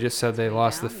yeah, they just said they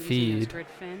lost the Using those feed. grid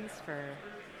fins for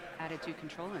attitude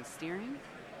control and steering.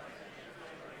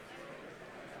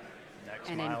 Next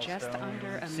And in just milestone,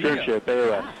 under a Zero. minute. Steership,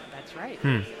 AOS. Ah, that's right.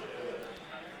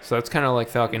 So that's kind of like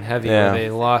Falcon Heavy, Yeah. where they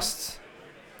lost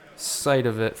sight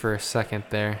of it for a second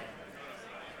there.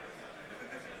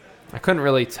 I couldn't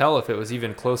really tell if it was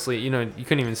even closely. You know, you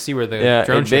couldn't even see where the Yeah,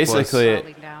 drone it ship was. basically- it-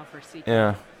 Slowly down for sequence.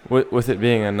 Yeah. With it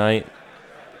being a night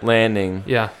landing,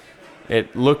 Yeah.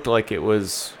 it looked like it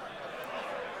was,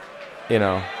 you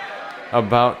know,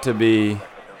 about to be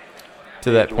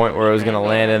to that point where it was going to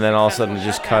land, and then all of a sudden it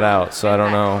just cut out. So I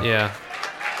don't know. Yeah.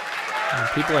 And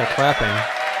people are clapping.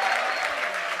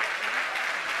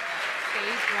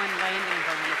 Stage 1 landing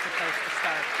burn is supposed to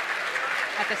start.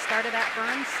 At the start of that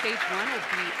burn, stage 1 will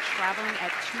be traveling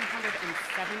at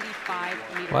 275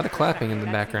 meters. A lot of per clapping in second.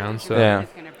 the That background, single so- jump Yeah.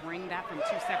 is going to bring that from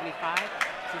 275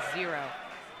 to 0.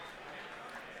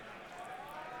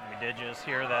 We did just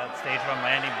hear that stage 1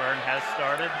 landing burn has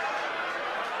started.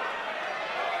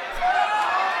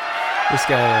 This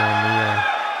guy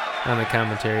on the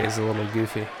commentary is a little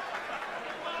goofy.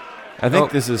 I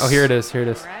think this is. Oh, here it is. Here it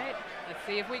is. All right, let's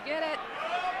see if we get it.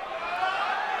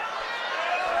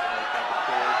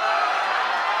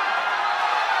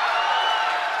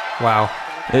 Wow.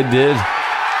 It did.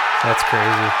 That's crazy.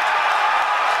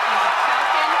 And the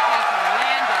Falcon has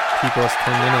landed. Keep us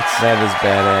 10 minutes. That is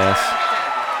badass.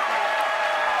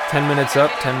 10 minutes up,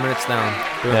 10 minutes down.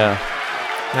 Boom. Yeah.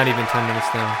 Not even 10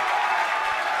 minutes down.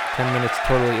 10 minutes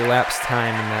totally elapsed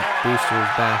time, and that booster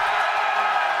is back.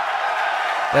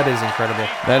 That is incredible.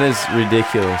 That is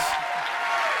ridiculous.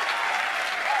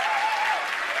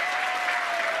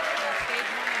 Stage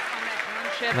 1 is on that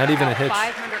drone ship Not even a about hitch.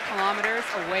 500 kilometers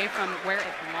away from where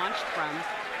it launched from.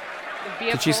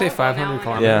 The Did she say vehicle will 500 now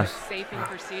kilometers? undergo safing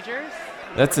procedures.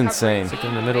 That's The recovery insane. It's like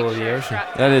in team the will middle make of the sure ocean.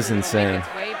 strapped That down is and will insane. Make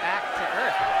its way back to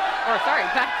Earth. Or sorry,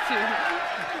 back to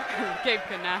Cape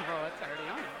Canaveral. It's already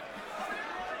on.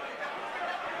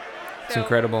 It's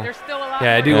incredible. There's still a lot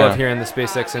Yeah, I more do to love go. hearing the We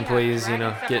SpaceX have employees, you know,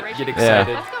 dragon get separation.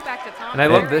 excited. Let's go back to Tom. And I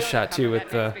love We're this gonna shot cover too that with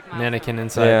the next big milestone. mannequin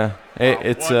inside. Yeah.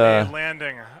 It's What a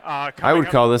landing. I Coming would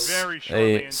up call this very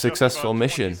shortly in a just successful about 20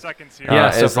 mission. seconds here. Yeah,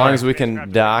 so as long far. as we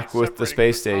can dock with the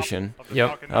space station.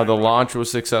 Yep. The launch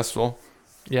was successful.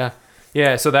 Yeah.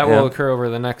 Yeah, so that Yeah. will occur over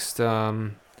the next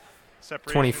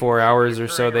 24 hours or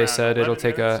so. They said it'll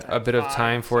take a bit of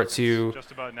time for it to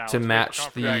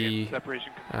match the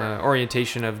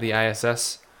orientation of the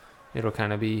ISS. It'll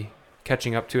kind of be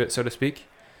catching up to it, so to speak.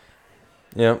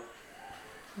 Yep.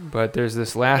 But there's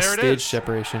this last There it stage is.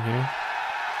 separation here.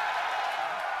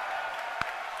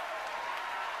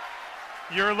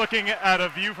 You're looking at a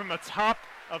view from the top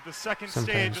of the second stage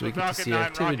Sometimes of we the get to Falcon see 9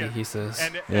 activity, rocket. he says.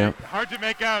 And Yeah. hard to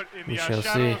make out in We the shall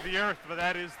shadow see. of the Earth, but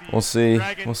that is the We'll see.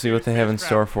 Dragon We'll see 2 what they have in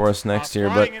store spacecraft, for us next year.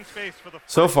 But flying in space for the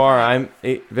so first far, time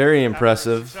very after a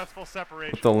impressive successful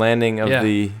separation. with the landing of Yeah.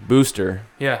 the booster.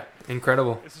 Yeah,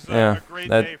 incredible. This is Yeah, a great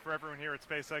that- day for everyone here at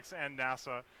SpaceX and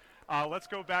NASA. Let's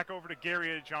go back over to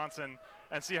Gary A. Johnson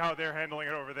and see how they're handling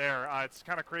it over there. It's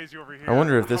kind of crazy over here. I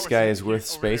wonder if How this guy it is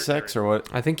with over there, SpaceX Gary? or what.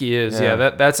 I think he is. Yeah. Yeah,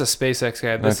 that's a SpaceX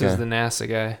guy. This is Okay. the NASA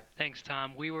guy. Thanks,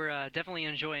 Tom. We were definitely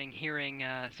enjoying hearing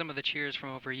some of the cheers from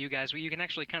over you guys. You can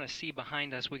actually kind of see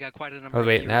behind us. We got quite a number Oh of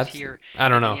wait, viewers that's here. I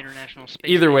don't at the know. International Space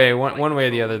Either way, Station. one way or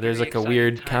the Like, other, there's very like a exciting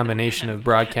weird time that we combination have of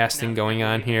broadcasting now going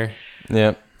on here.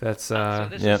 Yep. That's So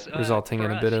this Yep. is, resulting for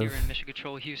in a us bit here of in Mission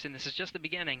Control Houston. This is just the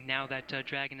beginning. Now that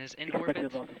Dragon is in orbit, we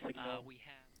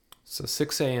have. so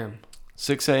 6 a.m.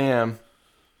 6 a.m.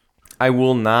 I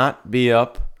will not be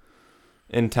up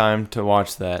in time to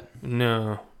watch that.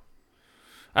 No,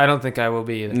 I don't think I will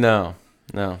be either. No.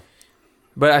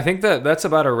 But I think that's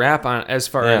about a wrap on as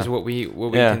far Yeah. as what we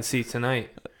Yeah. can see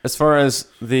tonight. As far as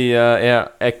the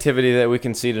activity that we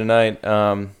can see tonight,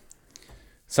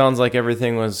 sounds like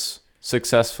everything was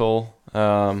successful.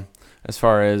 As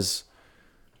far as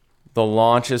the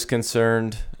launch is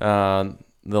concerned,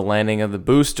 the landing of the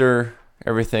booster,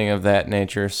 everything of that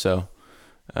nature. So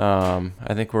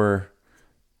I think we're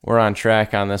on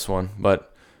track on this one,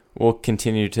 but we'll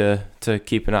continue to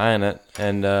keep an eye on it,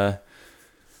 and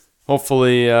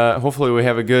hopefully we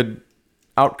have a good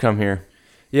outcome here.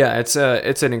 Yeah, it's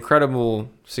an incredible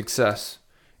success,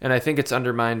 and I think it's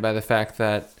undermined by the fact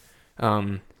that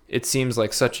it seems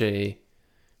like such a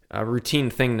routine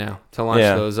thing now to launch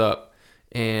Yeah. those up,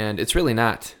 and it's really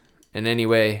not in any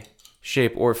way,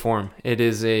 shape, or form. It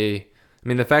is the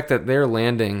fact that they're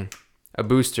landing a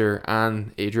booster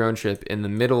on a drone ship in the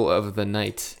middle of the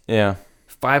night, Yeah.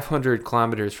 500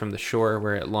 kilometers from the shore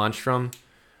where it launched from,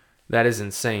 that is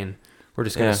insane. We're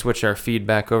just going to Yeah. switch our feed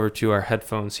back over to our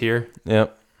headphones here.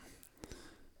 Yep.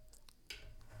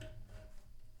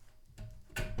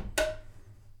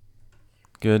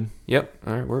 Good. Yep.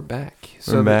 All right, we're back. We're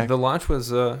So back. the launch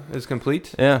was is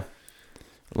complete. Yeah.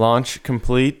 Launch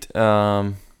complete.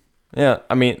 Yeah.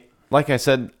 I mean, like I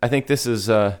said, I think this is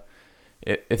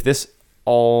if this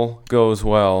all goes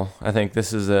well, I think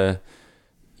this is a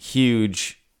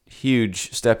huge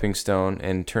stepping stone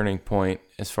and turning point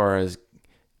as far as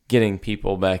getting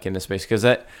people back into space. Because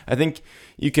I think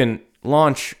you can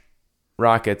launch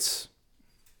rockets.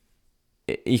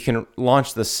 You can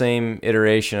launch the same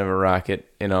iteration of a rocket,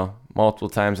 multiple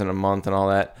times in a month and all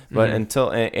that. But Mhm. until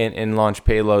and launch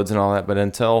payloads and all that. But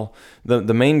until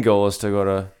the main goal is to go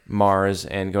to Mars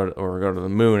and go to the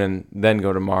moon and then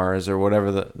go to Mars or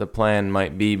whatever the plan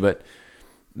might be. But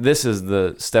this is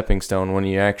the stepping stone when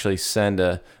you actually send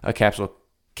a capsule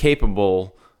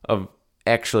capable of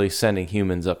actually sending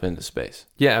humans up into space.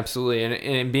 Yeah, absolutely.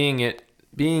 And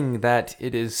being that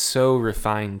it is so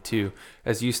refined too,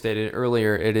 as you stated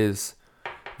earlier, it is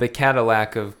the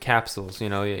Cadillac of capsules.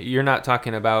 You're not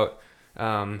talking about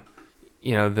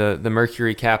the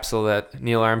Mercury capsule that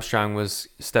Neil Armstrong was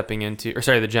stepping into, or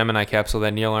sorry, the Gemini capsule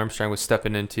that Neil Armstrong was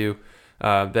stepping into,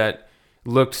 that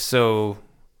looked so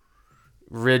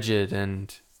rigid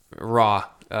and raw,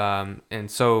 and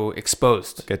so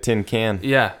exposed. Like a tin can.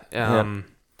 Yeah.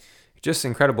 Just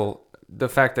incredible. The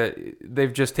fact that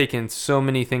they've just taken so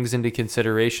many things into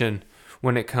consideration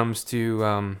when it comes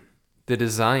to the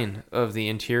design of the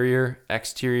interior,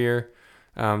 exterior,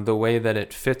 the way that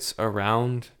it fits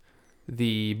around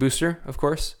the booster, of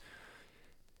course.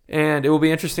 And it will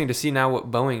be interesting to see now what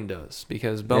Boeing does,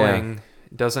 because Boeing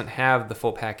doesn't have the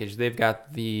full package. They've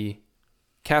got the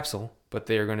capsule, but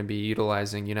they are going to be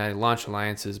utilizing United Launch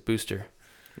Alliance's booster.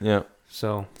 Yeah.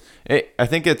 So I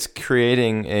think it's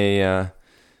creating a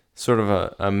sort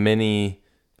of a mini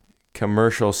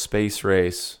commercial space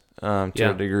race to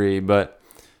Yeah. a degree, but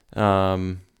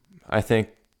I think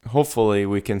hopefully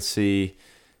we can see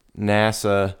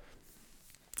NASA,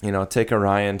 take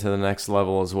Orion to the next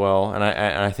level as well, and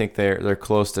I think they're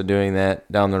close to doing that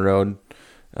down the road.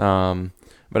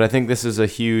 But I think this is a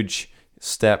huge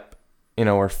step.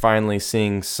 We're finally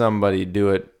seeing somebody do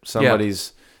it.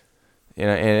 Somebody's. And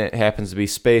it happens to be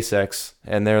SpaceX,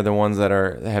 and they're the ones that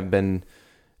have been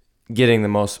getting the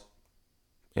most,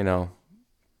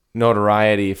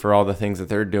 notoriety for all the things that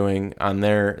they're doing on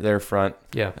their front.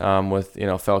 yeah. With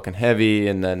Falcon Heavy,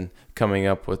 and then coming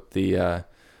up with the,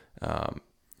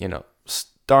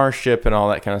 Starship and all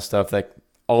that kind of stuff. That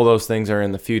all those things are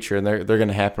in the future, and they're going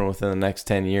to happen within the next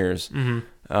 10 years,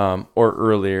 or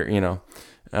earlier.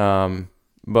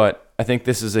 But I think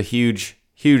this is a huge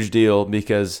deal,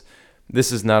 because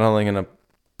this is not only going to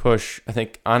push. I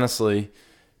think honestly,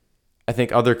 I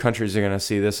think other countries are going to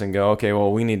see this and go, okay,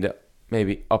 well, we need to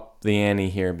maybe up the ante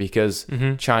here because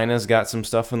China's got some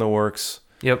stuff in the works.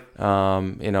 Yep.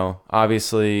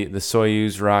 Obviously the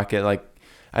Soyuz rocket, like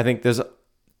I think there's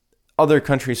other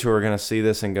countries who are going to see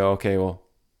this and go, okay, well,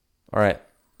 all right,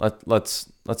 let's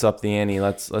up the ante.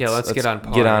 Let's get on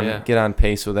par, get on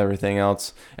pace with everything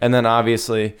else. And then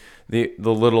obviously the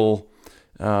little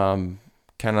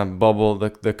kind of bubble,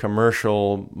 the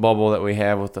commercial bubble that we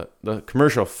have with the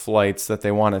commercial flights that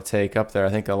they want to take up there.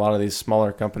 I think a lot of these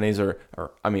smaller companies or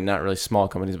I mean, not really small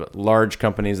companies, but large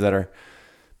companies that are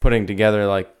putting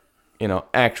together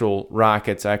actual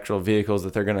rockets, actual vehicles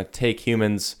that they're going to take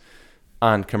humans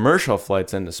on commercial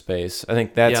flights into space. I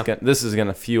think this is going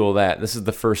to fuel that. This is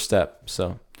the first step.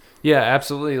 So yeah,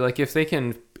 absolutely. Like if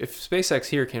SpaceX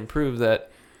here can prove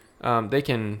that they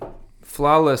can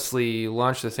flawlessly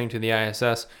launch this thing to the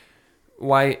ISS,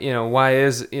 why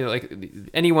is like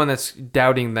anyone that's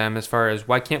doubting them as far as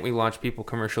why can't we launch people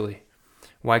commercially?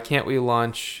 Why can't we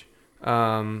launch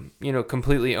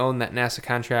completely own that NASA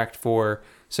contract for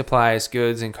supplies,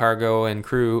 goods, and cargo and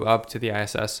crew up to the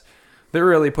ISS? They're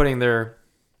really putting their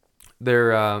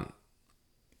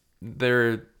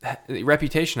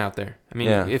reputation out there. I mean,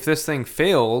 if this thing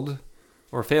fails,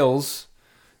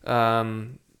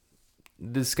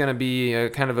 this is going to be a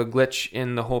kind of a glitch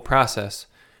in the whole process.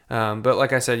 But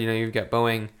like I said, you've got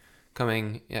Boeing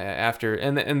coming after,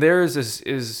 and theirs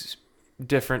is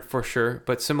different for sure,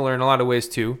 but similar in a lot of ways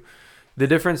too. The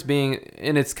difference being,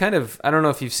 and it's kind of, I don't know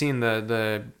if you've seen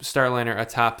the Starliner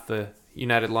atop the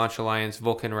United Launch Alliance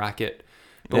Vulcan rocket.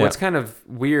 But what's kind of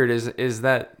weird is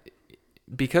that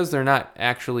because they're not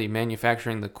actually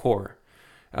manufacturing the core,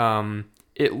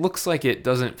 it looks like it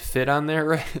doesn't fit on there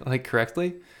right, like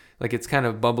correctly. Like it's kind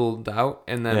of bubbled out,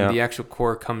 and then the actual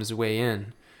core comes way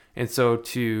in. And so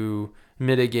to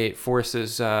mitigate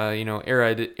forces,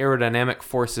 aerodynamic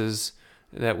forces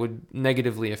that would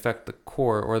negatively affect the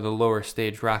core or the lower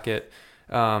stage rocket,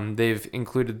 they've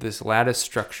included this lattice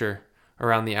structure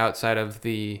around the outside of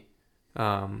the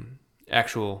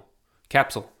actual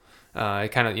capsule.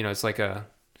 It kind of, it's like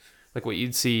what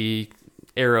you'd see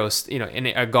arrows, in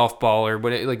a golf ball or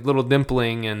what, like little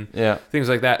dimpling and things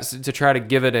like that, to try to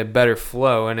give it a better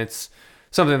flow. And it's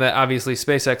something that obviously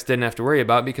SpaceX didn't have to worry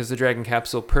about because the Dragon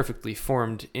capsule perfectly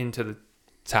formed into the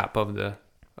top of the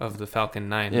Falcon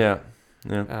 9.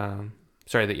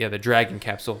 The Dragon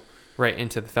capsule right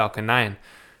into the Falcon 9.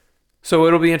 So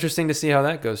it'll be interesting to see how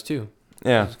that goes too.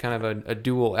 Yeah, it's kind of a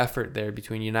dual effort there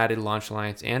between United Launch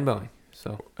Alliance and Boeing.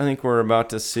 So I think we're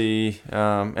about to see,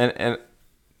 and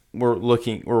we're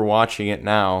watching it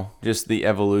now, just the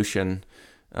evolution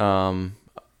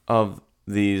of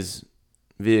these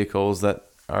vehicles that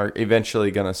are eventually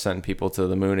going to send people to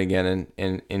the moon again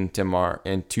and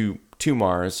into to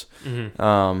Mars.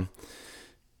 Mm-hmm.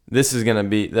 This is going to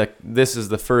be this is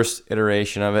the first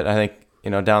iteration of it. I think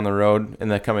down the road in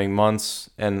the coming months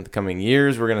and the coming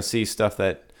years, we're going to see stuff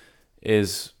that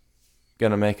is going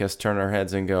to make us turn our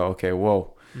heads and go, okay,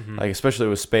 whoa. Mm-hmm. Like especially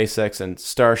with SpaceX and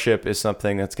Starship is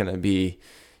something that's going to be,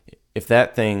 if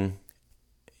that thing,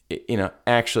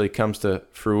 actually comes to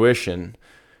fruition,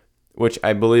 which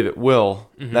I believe it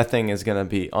will, mm-hmm. that thing is going to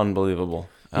be unbelievable.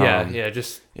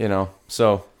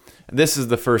 So this is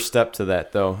the first step to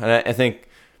that though. And I think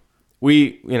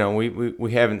we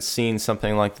haven't seen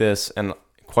something like this in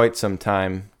quite some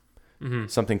time, mm-hmm.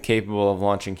 something capable of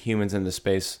launching humans into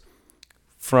space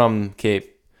from the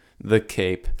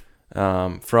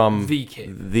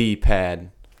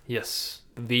pad. Yes,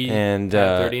 and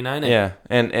Pad 39A. Yeah,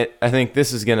 and I think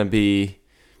this is going to be.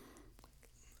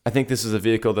 I think this is a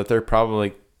vehicle that they're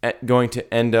probably going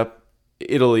to end up.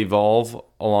 It'll evolve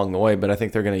along the way, but I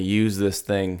think they're going to use this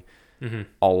thing mm-hmm.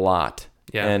 a lot.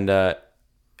 Yeah, and I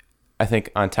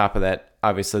think on top of that,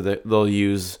 obviously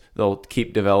they'll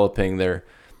keep developing their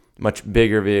much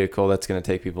bigger vehicle that's going to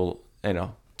take people,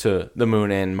 to the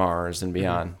moon and Mars and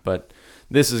beyond. Mm-hmm. But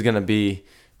this is going to be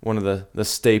one of the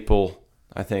staple,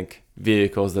 I think,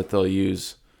 vehicles that they'll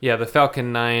use. Yeah, the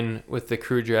Falcon 9 with the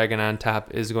Crew Dragon on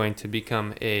top is going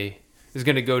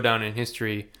to go down in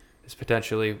history as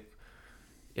potentially,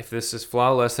 if this is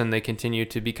flawless and they continue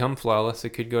to become flawless, it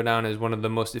could go down as one of the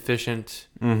most efficient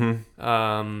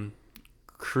mm-hmm.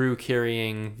 Crew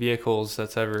carrying vehicles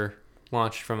that's ever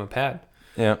launched from a pad.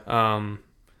 Yeah.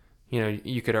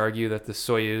 You could argue that the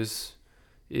Soyuz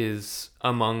is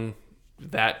among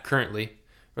that currently,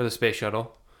 or the space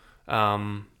shuttle.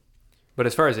 But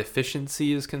as far as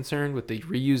efficiency is concerned, with the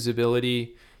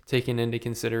reusability taken into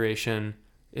consideration,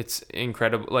 it's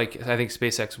incredible. Like, I think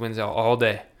SpaceX wins out all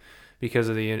day because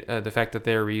of the fact that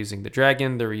they're reusing the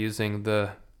Dragon, they're reusing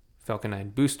the Falcon 9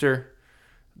 booster.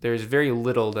 There's very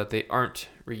little that they aren't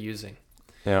reusing.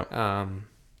 Yeah.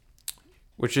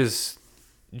 Which is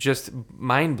just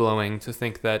mind blowing to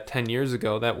think that 10 years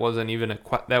ago that wasn't even a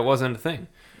thing.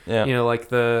 Yeah. You know, like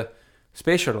the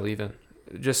space shuttle, even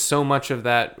just so much of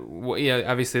that. Yeah,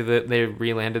 obviously they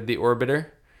relanded the orbiter,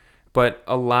 but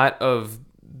a lot of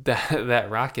that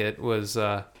rocket was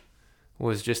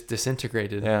just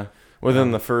disintegrated. Yeah.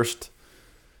 Within the first,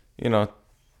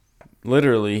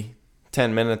 literally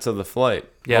 10 minutes of the flight,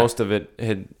 most of it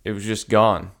was just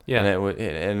gone. Yeah. And it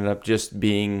ended up just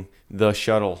being the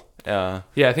shuttle. I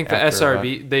think the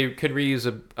SRB, they could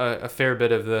reuse a fair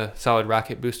bit of the solid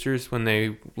rocket boosters when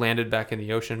they landed back in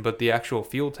the ocean, but the actual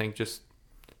fuel tank just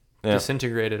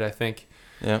disintegrated, I think.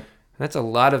 Yeah. That's a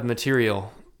lot of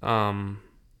material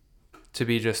to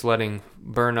be just letting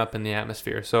burn up in the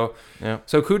atmosphere. So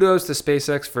kudos to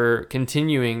SpaceX for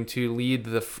continuing to lead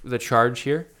the charge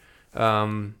here.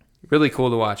 Really cool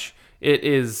to watch. It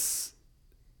is,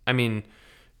 the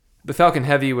Falcon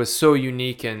Heavy was so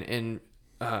unique and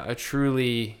a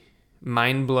truly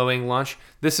mind-blowing launch.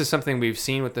 This is something we've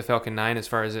seen with the Falcon 9 as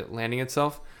far as it landing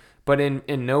itself, but in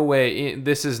no way,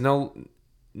 this is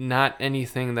not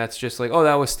anything that's just like, oh,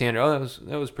 that was standard. Oh,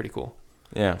 that was pretty cool.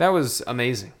 Yeah. That was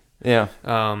amazing. Yeah.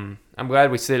 I'm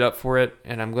glad we stayed up for it,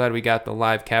 and I'm glad we got the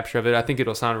live capture of it. I think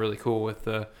it'll sound really cool with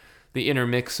the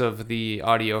intermix of the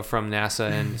audio from NASA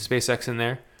and SpaceX in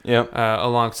there. Yeah.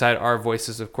 Alongside our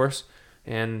voices, of course.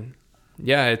 And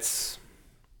yeah, it's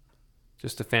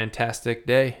just a fantastic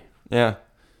day. Yeah.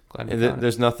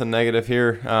 There's nothing negative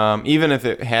here. Even if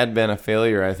it had been a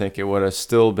failure, I think it would have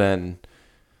still been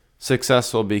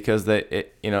successful because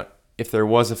if there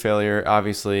was a failure,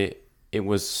 obviously it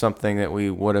was something that we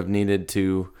would have needed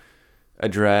to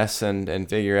address and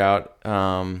figure out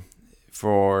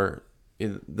for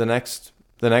the next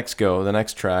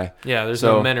try. Yeah, there's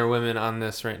no men or women on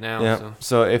this right now. Yeah.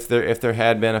 So if there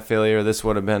had been a failure, this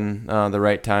would have been the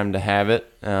right time to have it.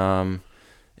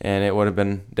 And it would have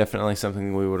been definitely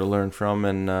something we would have learned from.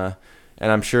 And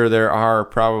I'm sure there are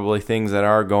probably things that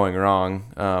are going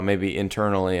wrong, maybe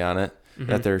internally on it,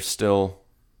 that they're still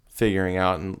figuring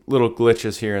out, and little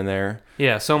glitches here and there.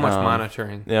 Yeah, so much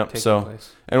monitoring. Taking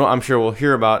place. And I'm sure we'll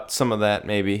hear about some of that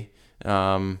maybe.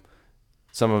 Some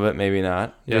of it maybe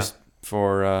not, just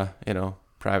for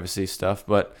privacy stuff.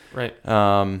 But right.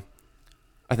 I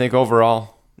think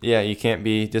overall, you can't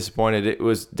be disappointed. It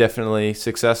was definitely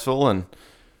successful, and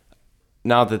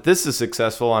now that this is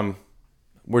successful,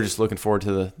 we're just looking forward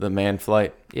to the manned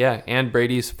flight. Yeah, and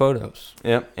Brady's photos.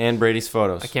 Yep, and Brady's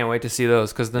photos. I can't wait to see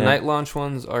those because the night launch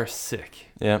ones are sick.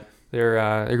 Yep. They're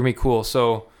gonna be cool.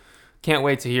 So can't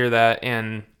wait to hear that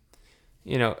and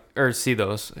or see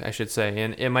those, I should say.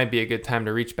 And it might be a good time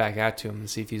to reach back out to him and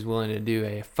see if he's willing to do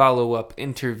a follow-up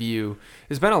interview.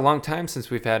 It's been a long time since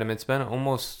we've had him. It's been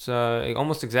almost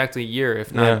exactly a year,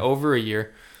 if not over a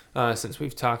year, since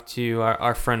we've talked to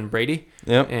our friend Brady.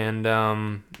 Yep.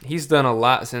 And he's done a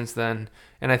lot since then.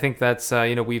 And I think that's,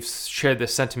 we've shared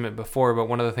this sentiment before, but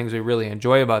one of the things we really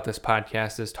enjoy about this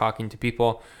podcast is talking to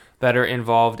people that are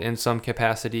involved in some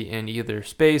capacity in either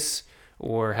space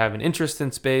or have an interest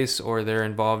in space, or they're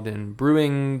involved in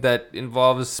brewing that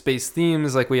involves space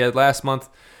themes like we had last month.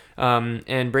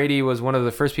 And Brady was one of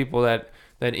the first people that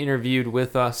interviewed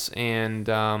with us, and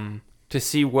to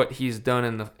see what he's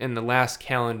done in the last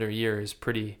calendar year is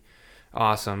pretty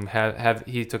awesome.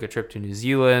 He took a trip to New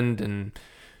Zealand and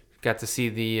got to see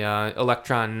the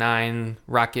Electron 9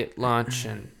 rocket launch,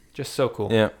 and just so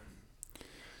cool. Yeah.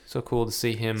 So cool to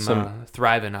see him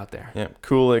thriving out there. Yeah,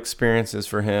 cool experiences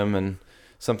for him, and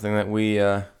something that we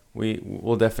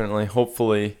will definitely,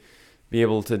 hopefully, be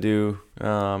able to do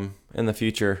in the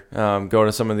future. Go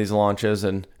to some of these launches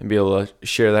and be able to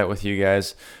share that with you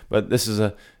guys. But this is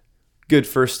a good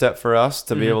first step for us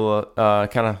to be able to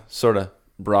kind of sort of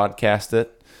broadcast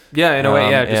it. Yeah, in a way,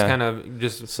 just kind of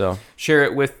share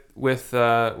it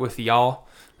with y'all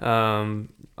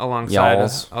alongside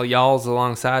us. Y'all's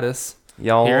alongside us.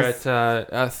 Y'all here at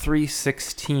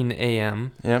 3:16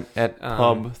 a.m. Yep, at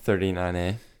Pub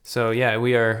 39A. So yeah,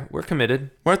 we're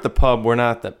committed. We're at the pub. We're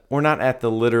not at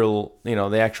the literal,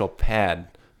 the actual pad,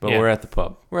 but we're at the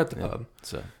pub. We're at the pub.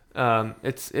 So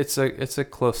it's a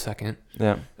close second.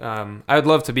 Yeah. I'd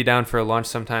love to be down for a launch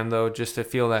sometime though, just to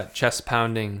feel that chest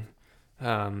pounding,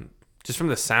 just from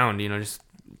the sound,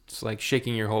 just like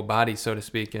shaking your whole body, so to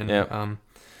speak. And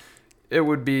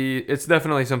it's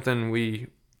definitely something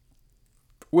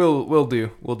we'll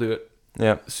do. We'll do it.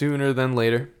 Yeah. Sooner than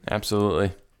later.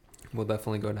 Absolutely. We'll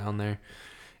definitely go down there.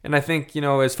 And I think,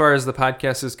 as far as the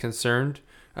podcast is concerned,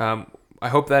 I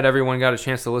hope that everyone got a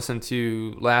chance to listen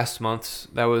to last month's.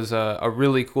 That was a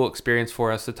really cool experience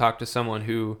for us to talk to someone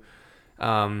who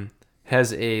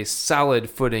has a solid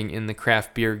footing in the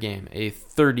craft beer game, a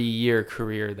 30-year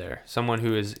career there, someone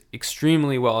who is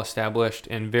extremely well established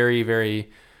and very, very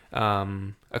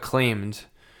acclaimed,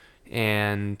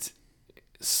 and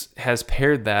has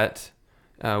paired that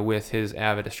with his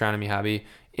avid astronomy hobby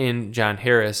in John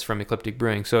Harris from Ecliptic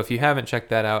Brewing. So if you haven't checked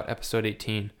that out, episode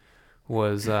 18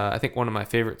 was, I think, one of my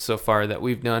favorites so far that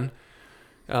we've done.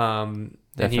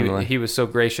 Definitely. And he was so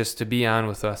gracious to be on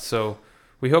with us. So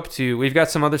we've got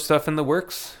some other stuff in the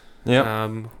works.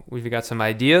 Yep. We've got some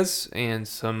ideas and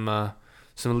some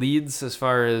leads as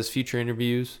far as future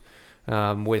interviews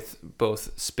with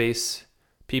both space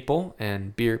people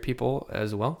and beer people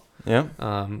as well. Yeah.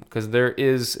 Because there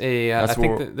is I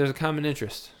think that there's a common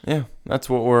interest. Yeah, that's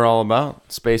what we're all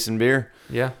about, space and beer.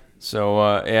 Yeah.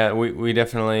 So, we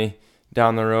definitely,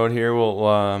 down the road here,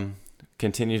 will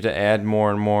continue to add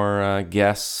more and more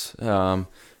guests.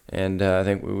 And I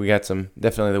think we got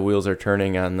definitely the wheels are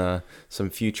turning on some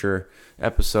future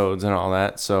episodes and all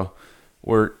that. So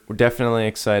we're definitely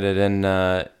excited.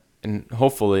 And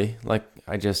hopefully, like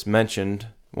I just mentioned,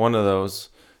 one of those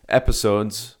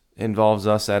episodes involves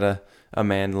us at a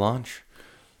manned launch.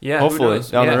 Yeah, hopefully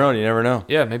down the road, you never know.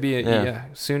 Yeah, maybe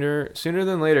sooner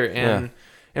than later.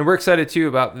 And we're excited too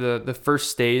about the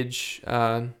first stage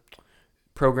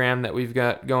program that we've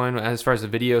got going as far as the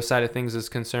video side of things is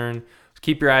concerned.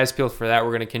 Keep your eyes peeled for that.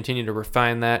 We're going to continue to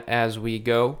refine that as we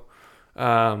go.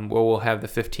 We'll have the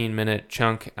 15-minute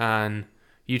chunk on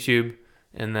YouTube,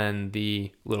 and then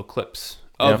the little clips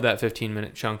of that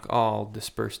 15-minute chunk all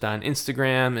dispersed on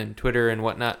Instagram and Twitter and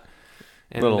whatnot.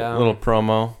 And, little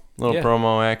promo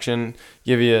action.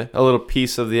 Give you a little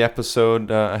piece of the episode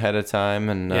ahead of time,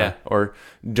 and or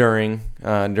during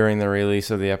the release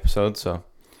of the episode. So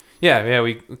we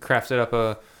crafted up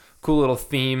a cool little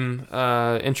theme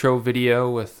intro video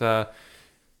with a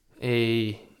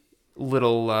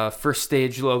little first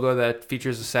stage logo that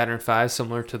features a Saturn V,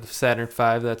 similar to the Saturn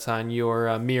V that's on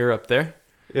your mirror up there.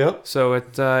 Yep. So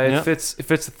it fits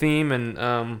the theme,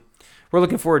 and we're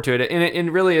looking forward to it.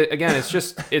 And really, again, it's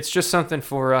just something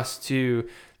for us to.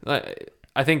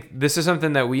 I think this is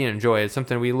something that we enjoy. It's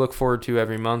something we look forward to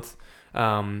every month,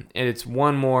 and it's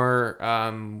one more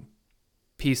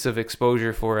piece of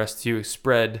exposure for us to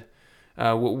spread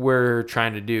what we're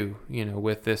trying to do,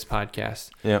 with this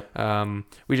podcast. Yep.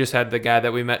 We just had the guy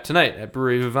that we met tonight at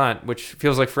Brewery Vivant, which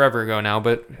feels like forever ago now,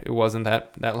 but it wasn't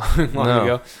that long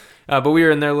ago. But we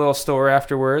were in their little store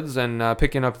afterwards and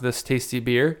picking up this tasty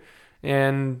beer.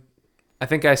 And I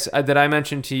think I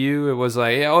mentioned to you, it was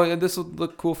like, this will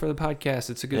look cool for the podcast.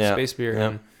 It's a good space beer.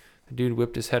 Yep. And the dude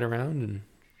whipped his head around. And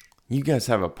you guys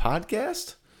have a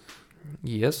podcast?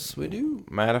 Yes, we do.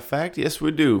 Matter of fact, yes, we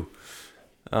do.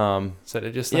 Said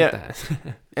it just like that.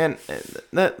 and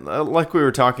that, like we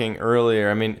were talking earlier,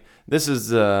 I mean, this is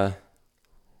the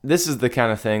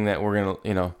kind of thing that we're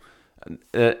gonna,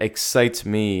 it excites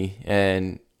me,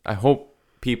 and I hope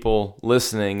people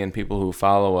listening and people who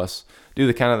follow us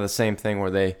do the same thing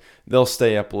where they'll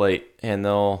stay up late and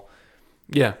they'll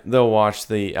watch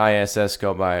the ISS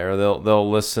go by, or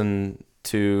they'll listen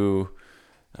to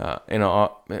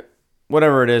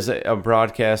whatever it is, a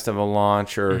broadcast of a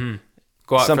launch, or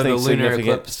go out something for the lunar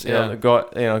significant.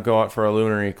 eclipse. Go out for a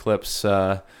lunar eclipse.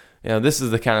 This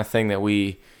is the kind of thing that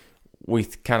we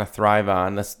kind of thrive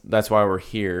on. That's why we're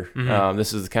here.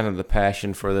 This is kind of the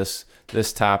passion for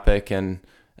this topic, and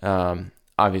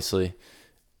obviously,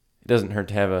 it doesn't hurt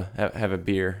to have a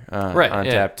beer on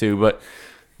tap too. But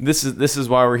this is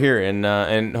why we're here,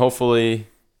 and hopefully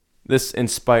this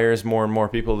inspires more and more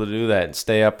people to do that, and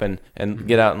stay up and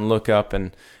get out and look up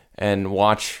and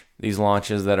watch these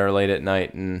launches that are late at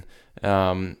night, and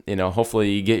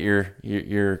hopefully you get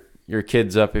your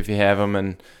kids up if you have them,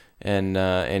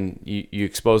 and you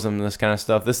expose them to this kind of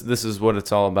stuff. This is what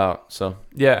it's all about. So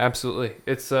yeah, absolutely.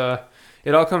 It's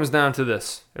it all comes down to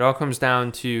this. It all comes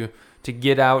down to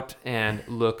get out and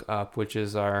look up, which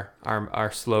is our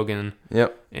slogan.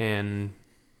 Yep. And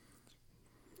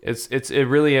it's a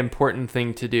really important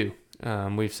thing to do.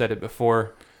 We've said it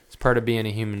before. It's part of being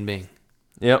a human being.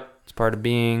 Yep. It's part of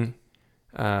being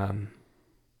down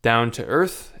to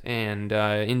earth and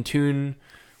in tune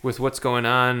with what's going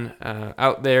on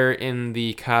out there in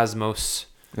the cosmos.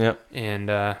 Yep. And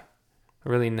a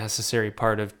really necessary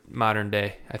part of modern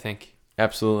day, I think.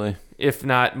 Absolutely. If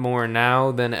not more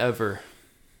now than ever.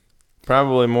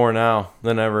 Probably more now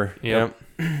than ever. Yep.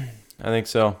 I think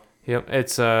so. Yep.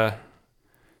 It's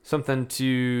something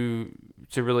to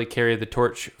really carry the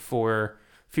torch for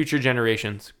future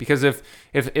generations, because if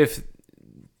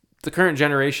the current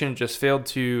generation just failed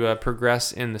to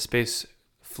progress in the space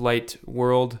flight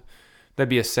world, that'd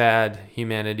be a sad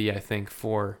humanity, I think,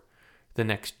 for the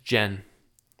next gen.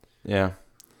 Yeah.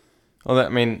 Well,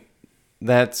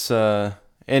 that's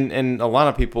and a lot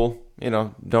of people,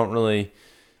 don't really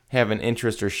have an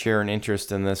interest or share an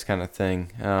interest in this kind of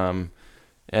thing.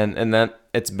 And that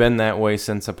it's been that way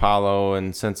since Apollo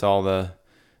and since all the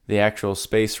actual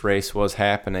space race was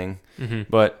happening. Mm-hmm.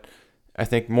 But I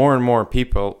think more and more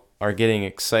people are getting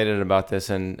excited about this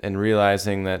and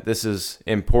realizing that this is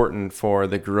important for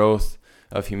the growth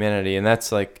of humanity. And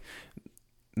that's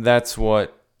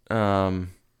what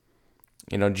Jim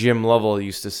Lovell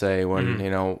used to say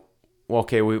when,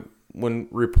 when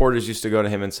reporters used to go to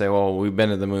him and say, well, we've been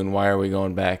to the moon, why are we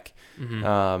going back?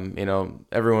 Mm-hmm.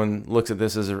 Everyone looks at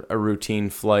this as a routine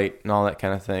flight and all that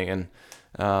kind of thing. And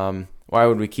why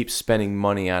would we keep spending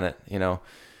money on it?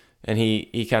 And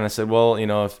he kind of said, well,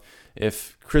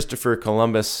 if Christopher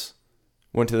Columbus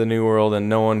went to the New World and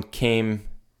no one came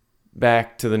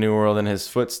back to the New World in his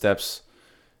footsteps,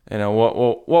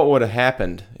 what would have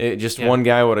happened? One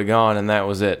guy would have gone, and that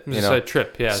was it. Just a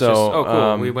trip, yeah. So, it's just,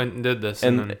 cool, we went and did this,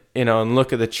 and and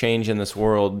look at the change in this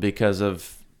world because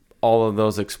of all of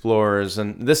those explorers,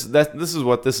 and this is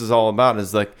what this is all about,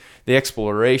 is like the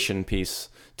exploration piece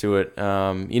to it.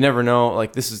 You never know,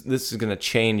 like this is going to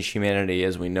change humanity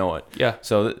as we know it. Yeah.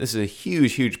 So this is a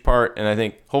huge part, and I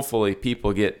think hopefully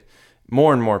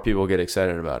more and more people get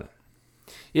excited about it.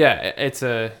 Yeah, it's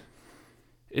an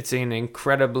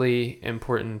incredibly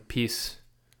important piece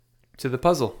to the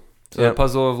puzzle, the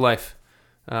puzzle of life.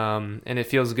 And it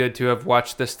feels good to have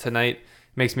watched this tonight.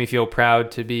 It makes me feel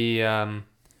proud to be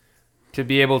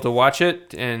able to watch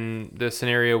it in the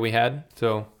scenario we had.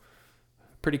 So,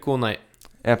 pretty cool night.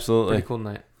 Absolutely. Pretty cool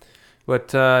night.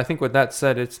 But I think with that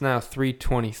said, it's now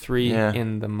 3:23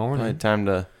 in the morning. Right, time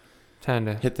to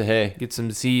hit the hay. Get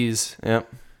some Z's. Yep.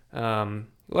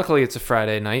 Luckily, it's a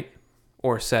Friday night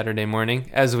or Saturday morning,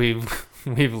 as we've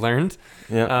learned.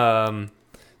 Yeah.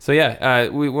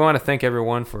 We want to thank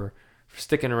everyone for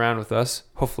sticking around with us.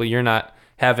 Hopefully, you're not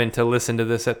having to listen to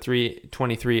this at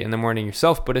 3:23 in the morning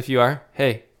yourself. But if you are,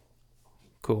 hey,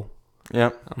 cool.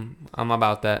 Yep. I'm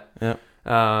about that. Yep.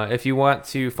 If you want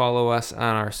to follow us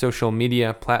on our social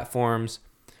media platforms,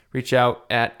 reach out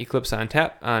at Eclipse on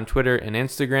Tap on Twitter and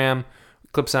Instagram,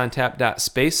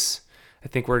 eclipseontap.space. I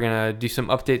think we're going to do some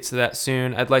updates to that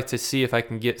soon. I'd like to see if I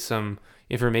can get some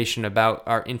information about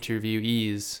our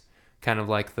interviewees, kind of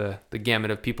like the gamut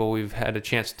of people we've had a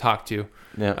chance to talk to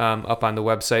up on the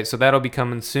website. So that'll be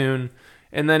coming soon.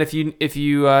 And then if you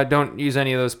don't use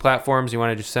any of those platforms, you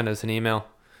want to just send us an email,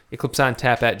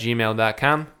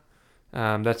 eclipseontap@gmail.com.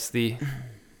 That's the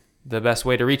best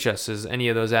way to reach us, is any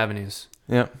of those avenues.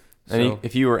 Yep. And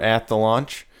if you were at the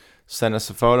launch, send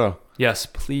us a photo. Yes,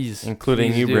 please.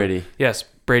 Including you, Brady. Yes,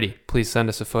 Brady, please send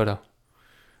us a photo.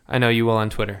 I know you will on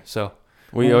Twitter, so.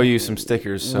 We owe you some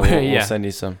stickers, so we'll send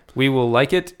you some. We will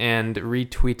like it and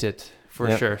retweet it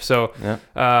for sure. So, Yep.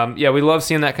 We love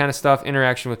seeing that kind of stuff.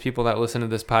 Interaction with people that listen to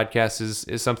this podcast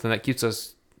is something that keeps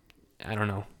us,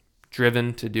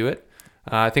 driven to do it.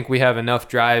 I think we have enough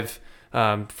drive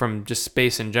from just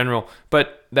space in general,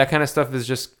 but that kind of stuff is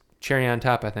just cherry on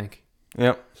top, I think.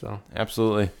 Yep. So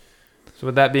absolutely. So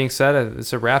with that being said,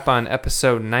 it's a wrap on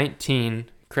episode 19.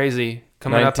 Crazy.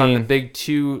 Coming up on the big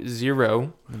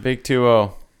 2-0. The big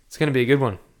 2-0. It's going to be a good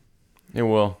one. It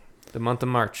will. The month of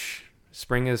March.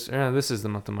 Spring is... this is the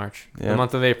month of March. Yep. The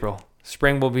month of April.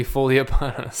 Spring will be fully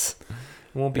upon us.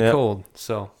 It won't be cold.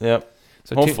 So. Yep.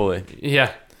 So hopefully.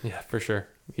 Yeah, for sure.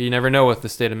 You never know with the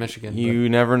state of Michigan. You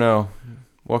never know.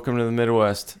 Welcome to the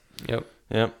Midwest. Yep.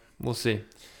 We'll see.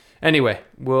 Anyway,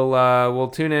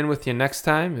 we'll tune in with you next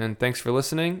time, and thanks for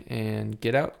listening, and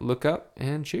get out, look up,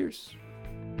 and cheers.